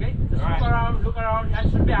yourself, okay? Just look around.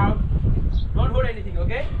 Hands should be out. Don't hold anything,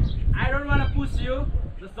 okay? I don't want to push you.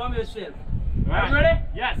 Just jump yourself. Are you ready?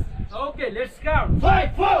 Yes. Okay, let's count.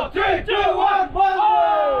 5, 4, 3, 2, 1.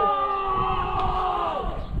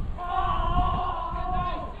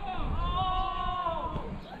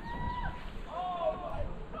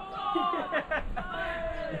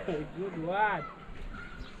 Good one.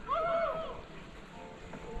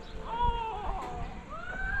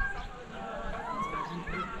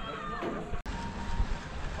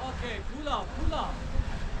 Okay, pull up.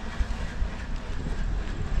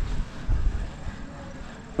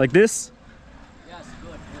 Like this? Yes,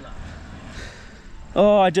 good, pull up.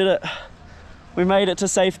 Oh, I did it. We made it to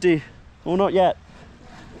safety. Well, not yet.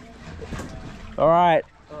 All right.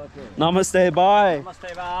 Okay. Namaste, bye.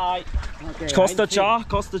 Namaste, bye. Okay. Costa cha,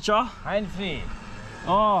 Costa cha. Hand free.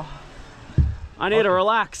 Oh, I need to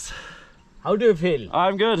relax. How do you feel?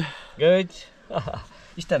 I'm good. Good.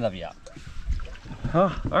 Stand up, yeah.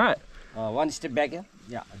 Oh, all right. One step back, yeah?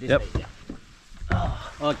 Yeah, this Yep. way, yeah.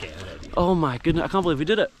 Okay, ready. Oh my goodness, I can't believe we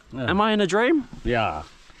did it. Yeah. Am I in a dream? Yeah.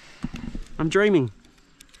 I'm dreaming.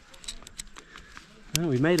 Oh,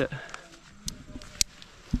 we made it.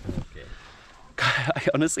 Okay. I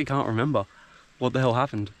honestly can't remember what the hell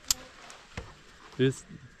happened. We just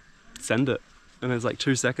send it. And there's like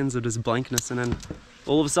 2 seconds of just blankness and then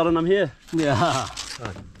all of a sudden I'm here. Yeah.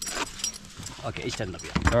 Okay, stand up,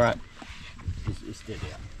 yeah. All right. Stay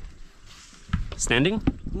there. Standing?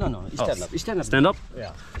 No, stand up. Stand up. Stand up?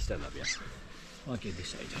 Yeah, stand up, yeah. Okay, this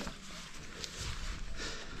side.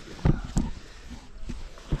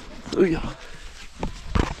 Oh, yeah.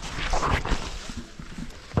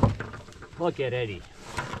 Okay, ready.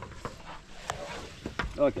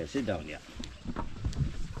 Okay, sit down, yeah.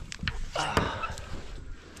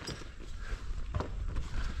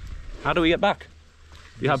 How do we get back?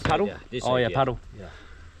 You have paddle? Yeah. This Oh side, yeah, paddle. Yeah.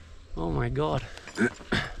 Oh my God.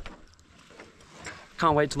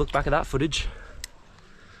 Can't wait to look back at that footage.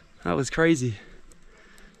 That was crazy.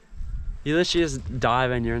 You literally just dive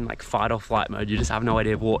and you're in like fight or flight mode. You just have no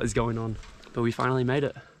idea what is going on. But we finally made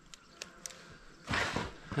it.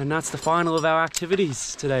 And that's the final of our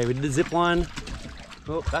activities today. We did the zip line.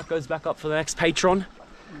 Oh, that goes back up for the next patron.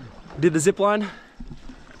 Did the zip line.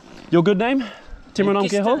 Your good name? Timranam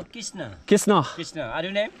Keho? Krishna. Kisna. Krishna. Are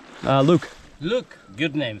your name? Luke. Luke.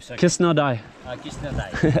 Good name, sir. Kisna Dai. Krishna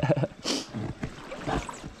Dai.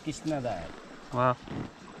 Krishna Dai. Wow.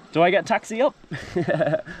 Do I get taxi up?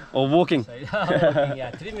 Or walking?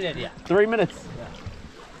 Yeah, 3 minutes, yeah. 3 minutes.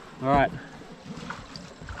 All right.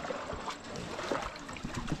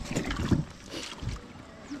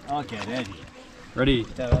 Okay, ready. Ready?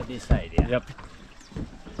 This side, yeah. Yep.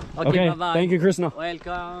 Okay, Okay, bye-bye. thank you, Krishna.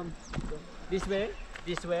 Welcome. This way,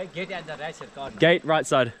 gate at the right side corner. Gate, right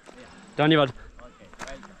side. Dhanyavad. Okay,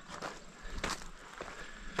 welcome.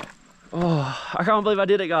 Oh, I can't believe I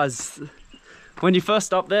did it, guys. When you first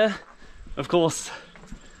stop there, of course,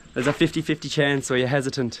 there's a 50-50 chance where you're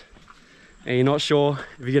hesitant and you're not sure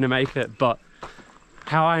if you're gonna make it, but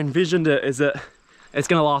how I envisioned it is that it's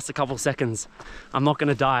gonna last a couple seconds. I'm not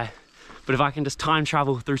gonna die, but if I can just time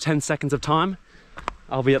travel through 10 seconds of time,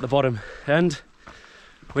 I'll be at the bottom. And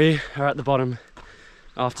we are at the bottom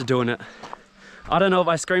after doing it. I don't know if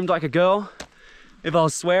I screamed like a girl, if I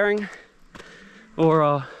was swearing,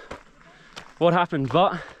 or what happened,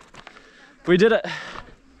 but we did it.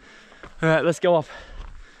 All right, let's go up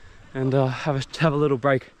and have a little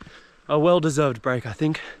break. A well-deserved break, I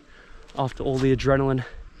think, after all the adrenaline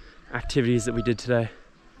activities that we did today.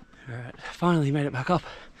 All right, finally made it back up.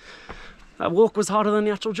 That walk was harder than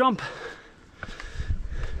the actual jump.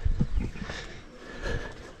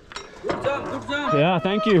 Good jump, good jump. Yeah,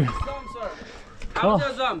 thank you. Good jump, sir. How was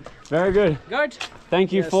your jump? Very good. Good?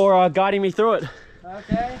 Thank you for guiding me through it.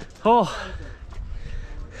 Okay. Oh,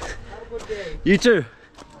 Have a good day. you too.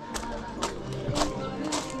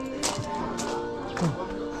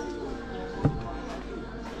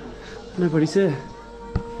 Nobody's here.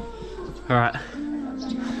 All right,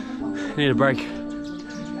 need a break.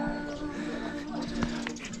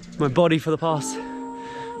 My body for the past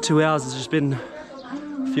 2 hours has just been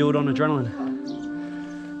fueled on adrenaline.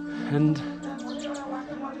 And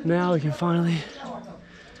now we can finally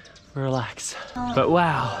relax. But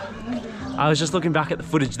wow, I was just looking back at the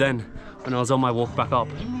footage then when I was on my walk back up,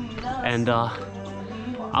 and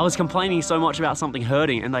I was complaining so much about something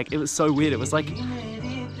hurting, and like it was so weird. It was like,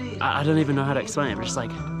 I don't even know how to explain it, but just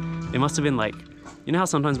like, it must have been like, you know how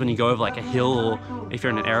sometimes when you go over like a hill, or if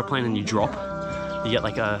you're in an airplane and you drop, you get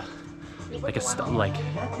like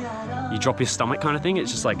you drop your stomach kind of thing.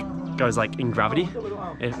 It's just like goes like in gravity.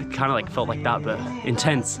 It kind of like felt like that, but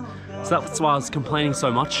intense. So that's why I was complaining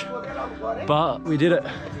so much. But we did it.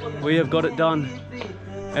 We have got it done,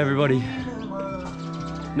 everybody.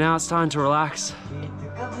 Now it's time to relax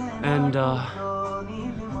and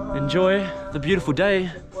enjoy the beautiful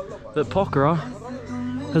day that Pokhara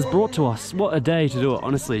has brought to us. What a day to do it,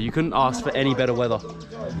 honestly. You couldn't ask for any better weather.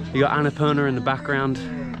 You got Annapurna in the background,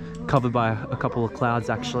 covered by a couple of clouds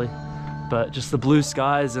actually, but just the blue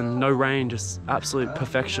skies and no rain, just absolute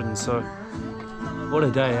perfection. So what a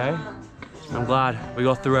day, eh? I'm glad we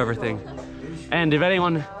got through everything. And if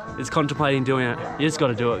anyone is contemplating doing it, you just got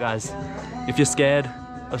to do it, guys. If you're scared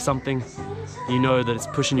of something, you know that it's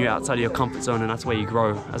pushing you outside of your comfort zone, and that's where you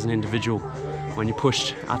grow as an individual. When you're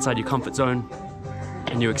pushed outside your comfort zone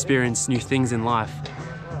and you experience new things in life,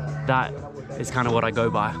 that is kind of what I go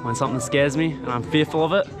by. When something scares me and I'm fearful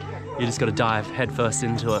of it, you just got to dive headfirst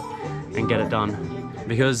into it and get it done.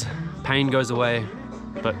 Because pain goes away,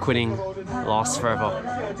 but quitting lasts forever.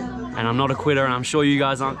 And I'm not a quitter, and I'm sure you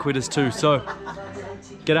guys aren't quitters too. So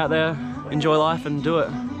get out there, enjoy life and do it.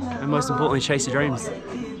 And most importantly, chase your dreams.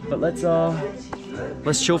 But let's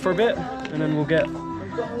chill for a bit, and then we'll get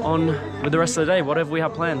on with the rest of the day. Whatever we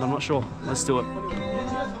have planned, I'm not sure. Let's do it.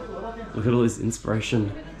 Look at all this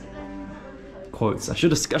inspiration quotes. I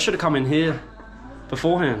should have come in here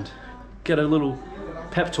beforehand. Get a little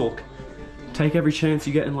pep talk. Take every chance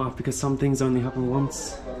you get in life, because some things only happen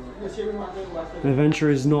once. An adventure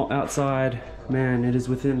is not outside, man, it is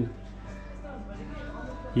within.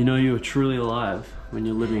 You know you are truly alive when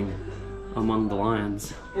you're living among the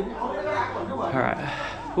lions. Alright.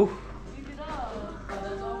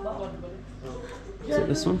 Is it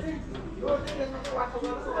this one?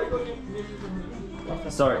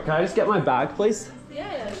 Sorry, can I just get my bag, please?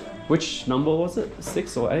 Yeah. Which number was it?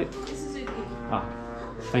 6 or 8? This is it. Ah,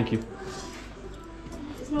 thank you.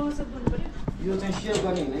 यो चाहिँ save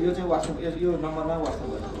गर्ने हैन यो चाहिँ WhatsApp यो नम्बरमा WhatsApp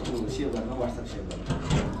गर्नु save गर्न WhatsApp save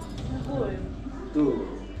गर्न त्यो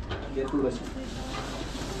get to us.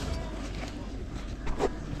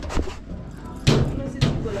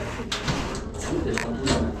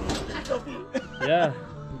 Yeah,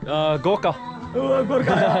 Gorka.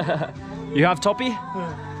 Gorka. You have toppy?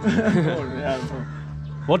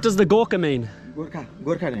 What does the Gorka mean?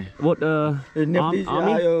 Gorka ne. What, army?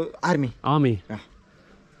 Army. Army. Yeah.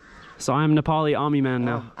 So I'm Nepali army man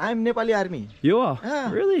now. I'm Nepali army. You are? Yeah.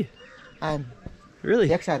 Really? I'm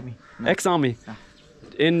Really? ex-army. Ex-army.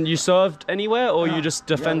 You served anywhere, or you just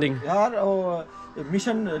defending? Yeah,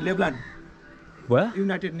 mission Lebanon. Where?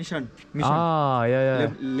 United Nations mission. Ah, yeah.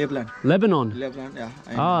 Lebanon. Lebanon. Lebanon, yeah.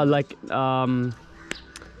 Ah, like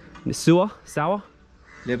sour?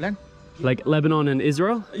 Lebanon? Like Lebanon and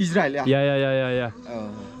Israel? Israel, yeah. Yeah. Oh.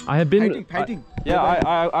 I have been Fighting.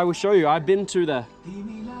 I will show you. I've been to there.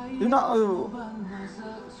 You know.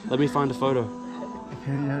 Let me find a photo.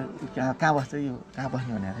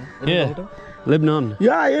 Yeah. Lebanon.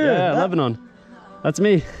 Yeah. Lebanon. That's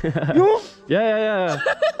me. You? Yeah.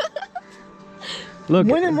 Look.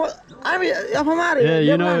 Yeah,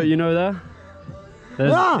 you know there?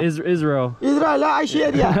 There's Israel. Israel, I see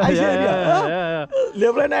area. Yeah.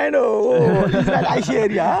 Lebanon, I know. Israel, I see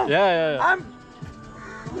area. Yeah. I'm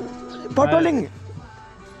patrolling.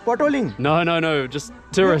 No, just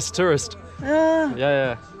tourist.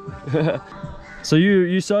 Yeah. So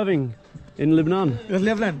you serving in Lebanon?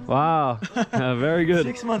 Lebanon. Wow. Very good.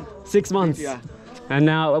 6 months. 6 months. Yeah. And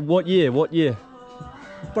now what year?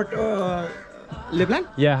 But Lebanon?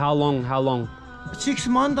 Yeah, how long? 6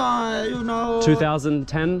 months,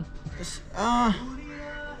 2010?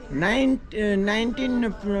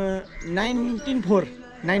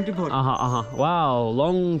 1994. Wow,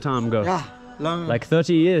 long time ago. Yeah, long. Like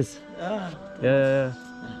 30 years. Yeah.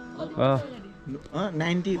 Wow.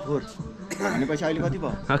 94.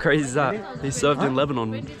 How crazy is that? He served in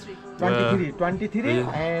Lebanon. 23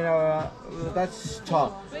 and that's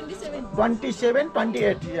 27,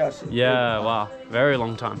 28 years. Yeah, wow. Very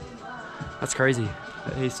long time. That's crazy.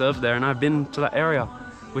 He served there, and I've been to that area,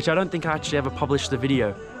 which I don't think I actually ever published the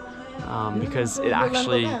video. Because it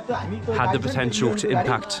actually had the potential to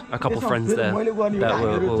impact a couple friends there that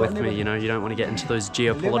were with me. You know, you don't want to get into those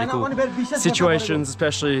geopolitical situations,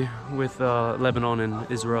 especially with Lebanon and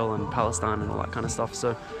Israel and Palestine and all that kind of stuff.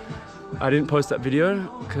 So I didn't post that video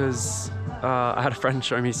because I had a friend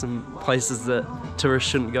show me some places that tourists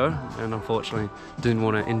shouldn't go, and unfortunately didn't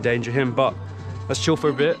want to endanger him. But let's chill for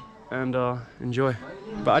a bit and enjoy.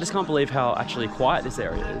 But I just can't believe how actually quiet this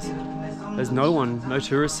area is. There's no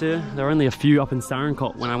tourists here. There are only a few up in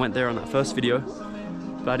Sarankot when I went there on that first video,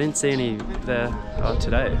 but I didn't see any there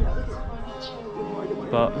today.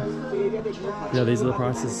 But yeah, these are the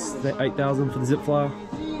prices. They're $8,000 for the zip flyer,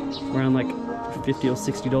 around like $50 or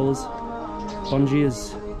 $60. Bungee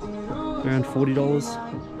is around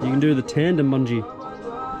 $40. You can do the tandem bungee,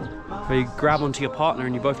 where you grab onto your partner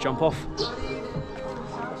and you both jump off.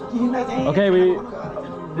 Okay, we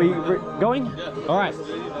going? All right.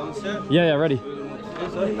 Yeah, ready.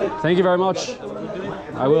 Thank you very much.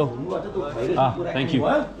 I will. Thank you.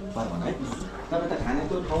 Bye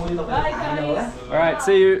guys. All right,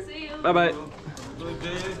 see you. Bye.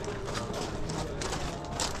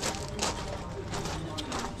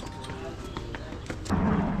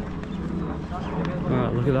 All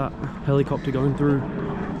right, look at that helicopter going through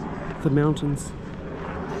the mountains.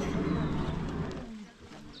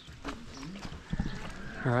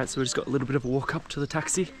 All right, so we just got a little bit of a walk up to the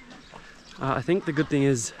taxi. I think the good thing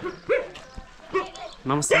is,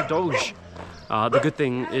 Namaste Doge. The good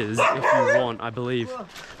thing is, if you want, I believe,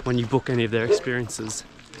 when you book any of their experiences,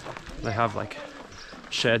 they have like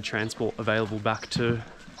shared transport available back to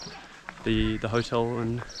the hotel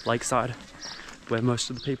and lakeside, where most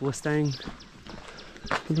of the people are staying.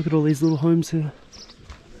 But look at all these little homes here.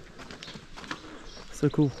 So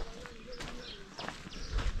cool.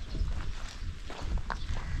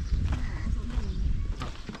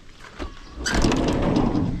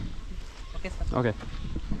 Okay.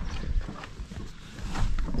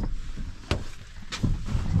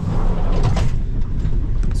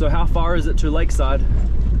 So how far is it to Lakeside?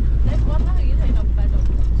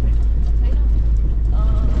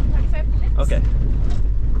 35 minutes. Okay.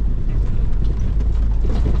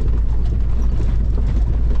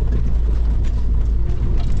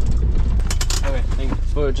 Okay, thank you.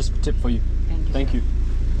 For just a tip for you. Thank you.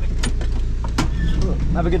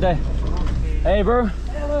 Have a good day. Hey, bro.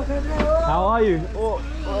 How are you?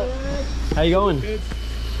 How you going? Good.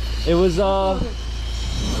 It was so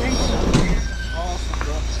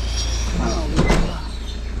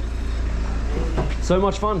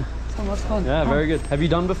much fun. So much fun. Yeah, very good. Have you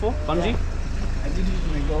done before? Bungee? I didn't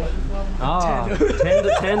even go.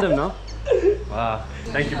 Tandem, no? Wow.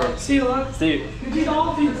 Thank you, bro. See you. See you. You did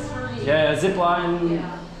all these. Yeah, zip line,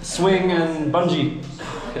 swing, and bungee.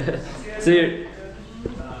 See you.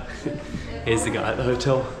 Here's the guy at the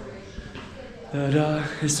hotel. But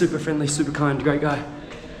he's super friendly, super kind, great guy.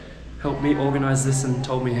 Helped me organize this and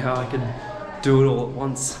told me how I could do it all at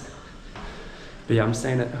once. But yeah, I'm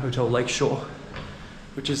staying at Hotel Lakeshore,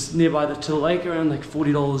 which is nearby the Till Lake, around like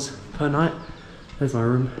 $40 per night. There's my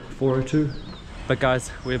room, 402. But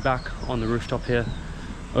guys, we're back on the rooftop here,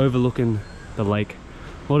 overlooking the lake.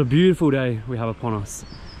 What a beautiful day we have upon us.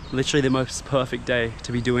 Literally the most perfect day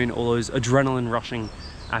to be doing all those adrenaline rushing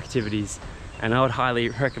activities, and I would highly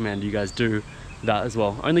recommend you guys do that as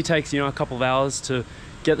well. Only takes, you know, a couple of hours to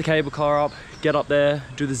get the cable car up, get up there,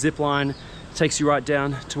 do the zip line. Takes you right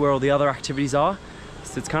down to where all the other activities are.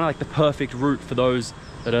 So it's kind of like the perfect route for those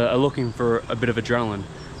that are looking for a bit of adrenaline.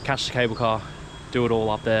 Catch the cable car, do it all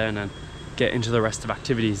up there, and then get into the rest of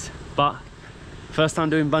activities. But first time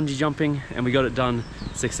doing bungee jumping, and we got it done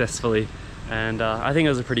successfully, and I think it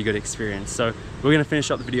was a pretty good experience. So we're gonna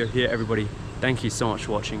finish up the video here, everybody. Thank you so much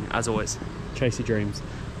for watching. As always, chase your dreams,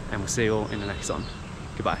 and we'll see you all in the next one.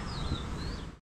 Goodbye.